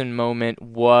in-person moment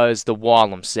was the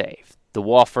Wallum save. The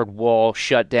Wofford Wall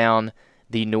shut down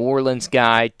the New Orleans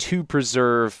guy to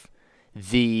preserve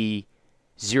the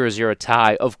 0-0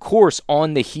 tie. Of course,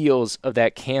 on the heels of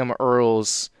that Cam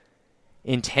Earls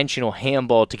intentional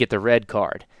handball to get the red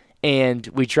card. And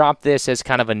we dropped this as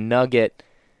kind of a nugget,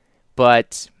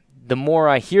 but the more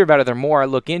I hear about it, the more I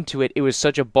look into it, it was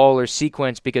such a baller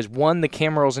sequence because, one, the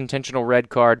Cam Earls intentional red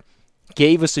card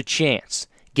gave us a chance,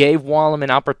 gave Wallum an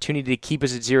opportunity to keep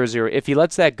us at 0-0. If he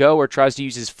lets that go or tries to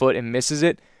use his foot and misses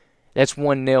it, that's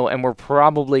 1-0, and we're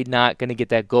probably not going to get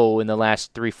that goal in the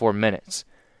last 3-4 minutes.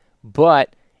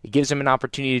 But it gives him an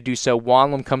opportunity to do so.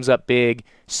 Wallum comes up big,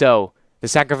 so the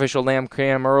sacrificial lamb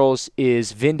Cam Earls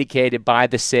is vindicated by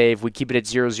the save. We keep it at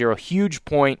 0-0. Huge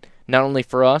point, not only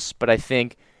for us, but I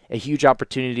think a huge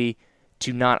opportunity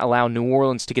to not allow New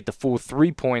Orleans to get the full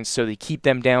 3 points, so they keep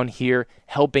them down here,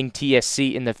 helping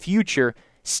TSC in the future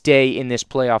stay in this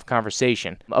playoff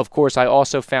conversation. Of course, I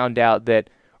also found out that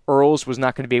Earls was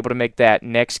not going to be able to make that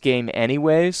next game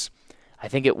anyways. I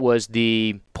think it was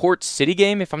the Port City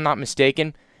game, if I'm not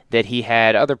mistaken, that he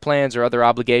had other plans or other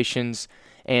obligations,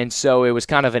 and so it was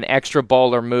kind of an extra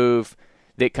baller move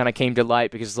that kind of came to light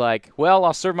because, like, well,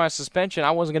 I'll serve my suspension.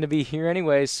 I wasn't going to be here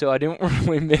anyways, so I didn't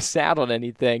really miss out on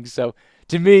anything. So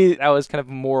to me, that was kind of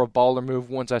more a baller move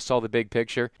once I saw the big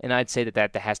picture, and I'd say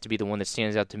that has to be the one that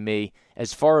stands out to me.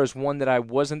 As far as one that I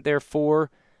wasn't there for,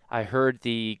 I heard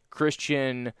the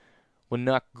Christian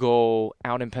Winuk goal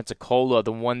out in Pensacola,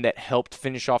 the one that helped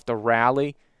finish off the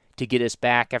rally to get us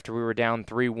back after we were down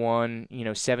 3-1,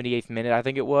 78th minute, I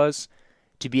think it was,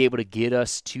 to be able to get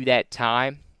us to that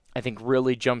tie. I think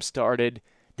really jump-started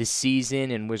the season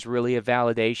and was really a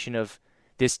validation of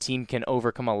this team can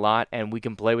overcome a lot and we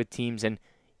can play with teams and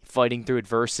fighting through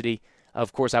adversity.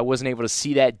 Of course, I wasn't able to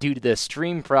see that due to the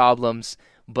stream problems,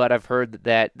 but I've heard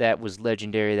that was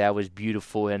legendary, that was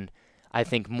beautiful, and I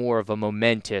think more of a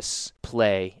momentous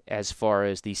play as far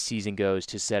as the season goes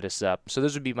to set us up. So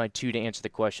those would be my two to answer the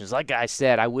questions. Like I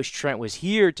said, I wish Trent was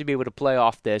here to be able to play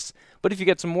off this, but if you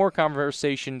get some more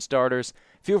conversation starters,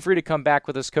 feel free to come back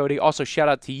with us, Cody. Also, shout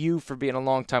out to you for being a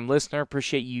longtime listener.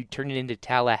 Appreciate you turning into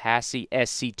Tallahassee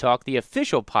SC Talk, the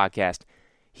official podcast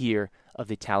here of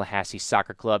the Tallahassee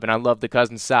Soccer Club. And I love the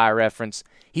Cousin Cy reference.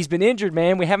 He's been injured,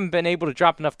 man. We haven't been able to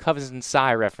drop enough Cousin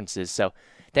Cy references, so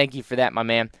thank you for that, my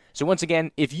man. So once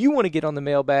again, if you want to get on the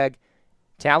mailbag,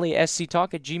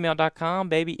 tallysctalk@gmail.com,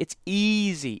 baby. It's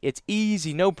easy. It's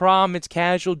easy. No problem. It's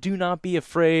casual. Do not be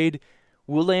afraid.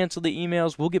 We'll answer the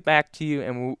emails. We'll get back to you,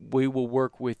 and we will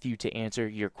work with you to answer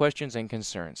your questions and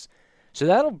concerns. So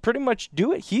that'll pretty much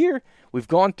do it here. We've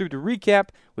gone through the recap.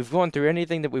 We've gone through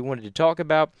anything that we wanted to talk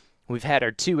about. We've had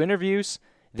our 2 interviews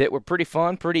that were pretty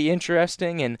fun, pretty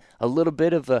interesting, and a little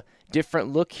bit of a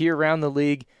different look here around the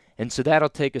league. And so that'll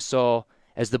take us all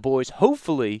as the boys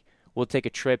hopefully will take a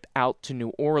trip out to New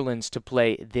Orleans to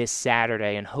play this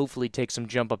Saturday and hopefully take some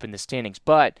jump up in the standings.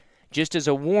 But just as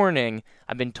a warning,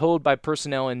 I've been told by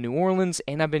personnel in New Orleans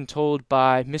and I've been told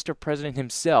by Mr. President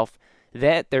himself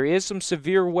that there is some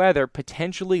severe weather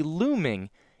potentially looming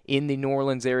in the New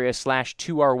Orleans area /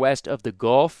 2 hours west of the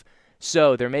Gulf.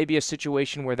 So there may be a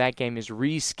situation where that game is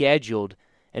rescheduled.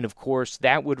 And, of course,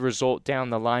 that would result down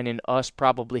the line in us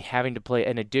probably having to play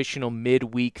an additional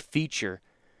midweek feature.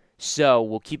 So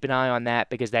we'll keep an eye on that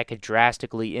because that could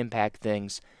drastically impact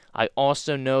things. I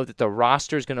also know that the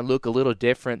roster is going to look a little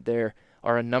different. There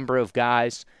are a number of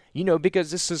guys,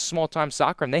 because this is small-time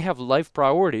soccer and they have life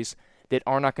priorities that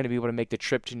are not going to be able to make the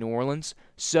trip to New Orleans.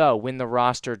 So when the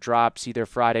roster drops either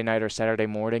Friday night or Saturday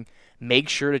morning, make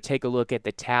sure to take a look at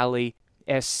the Tally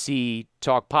SC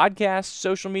Talk podcast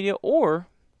social media or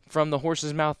from the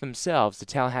horse's mouth themselves, the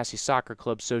Tallahassee Soccer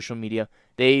Club social media.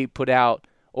 They put out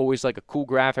always like a cool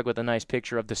graphic with a nice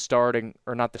picture of the starting,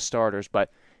 or not the starters, but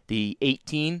the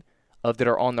 18 that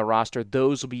are on the roster,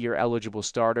 those will be your eligible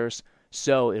starters.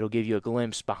 So it'll give you a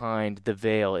glimpse behind the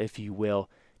veil, if you will,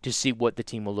 to see what the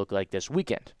team will look like this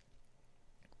weekend.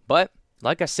 But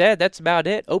like I said, that's about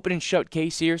it. Open and shut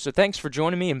case here. So thanks for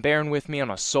joining me and bearing with me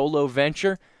on a solo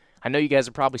venture. I know you guys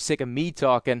are probably sick of me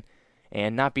talking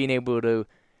and not being able to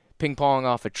ping pong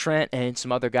off of Trent and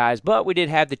some other guys, but we did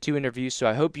have the 2 interviews, so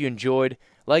I hope you enjoyed.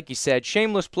 Like you said,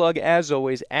 shameless plug as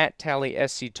always at TALLY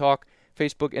Talk,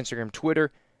 Facebook, Instagram,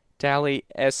 Twitter,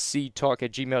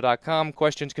 TALLYSCTalk@gmail.com.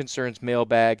 Questions, concerns,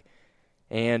 mailbag.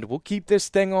 And we'll keep this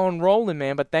thing on rolling,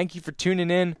 man. But thank you for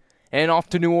tuning in and off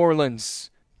to New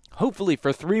Orleans. Hopefully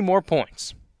for 3 more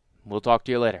points. We'll talk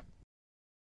to you later.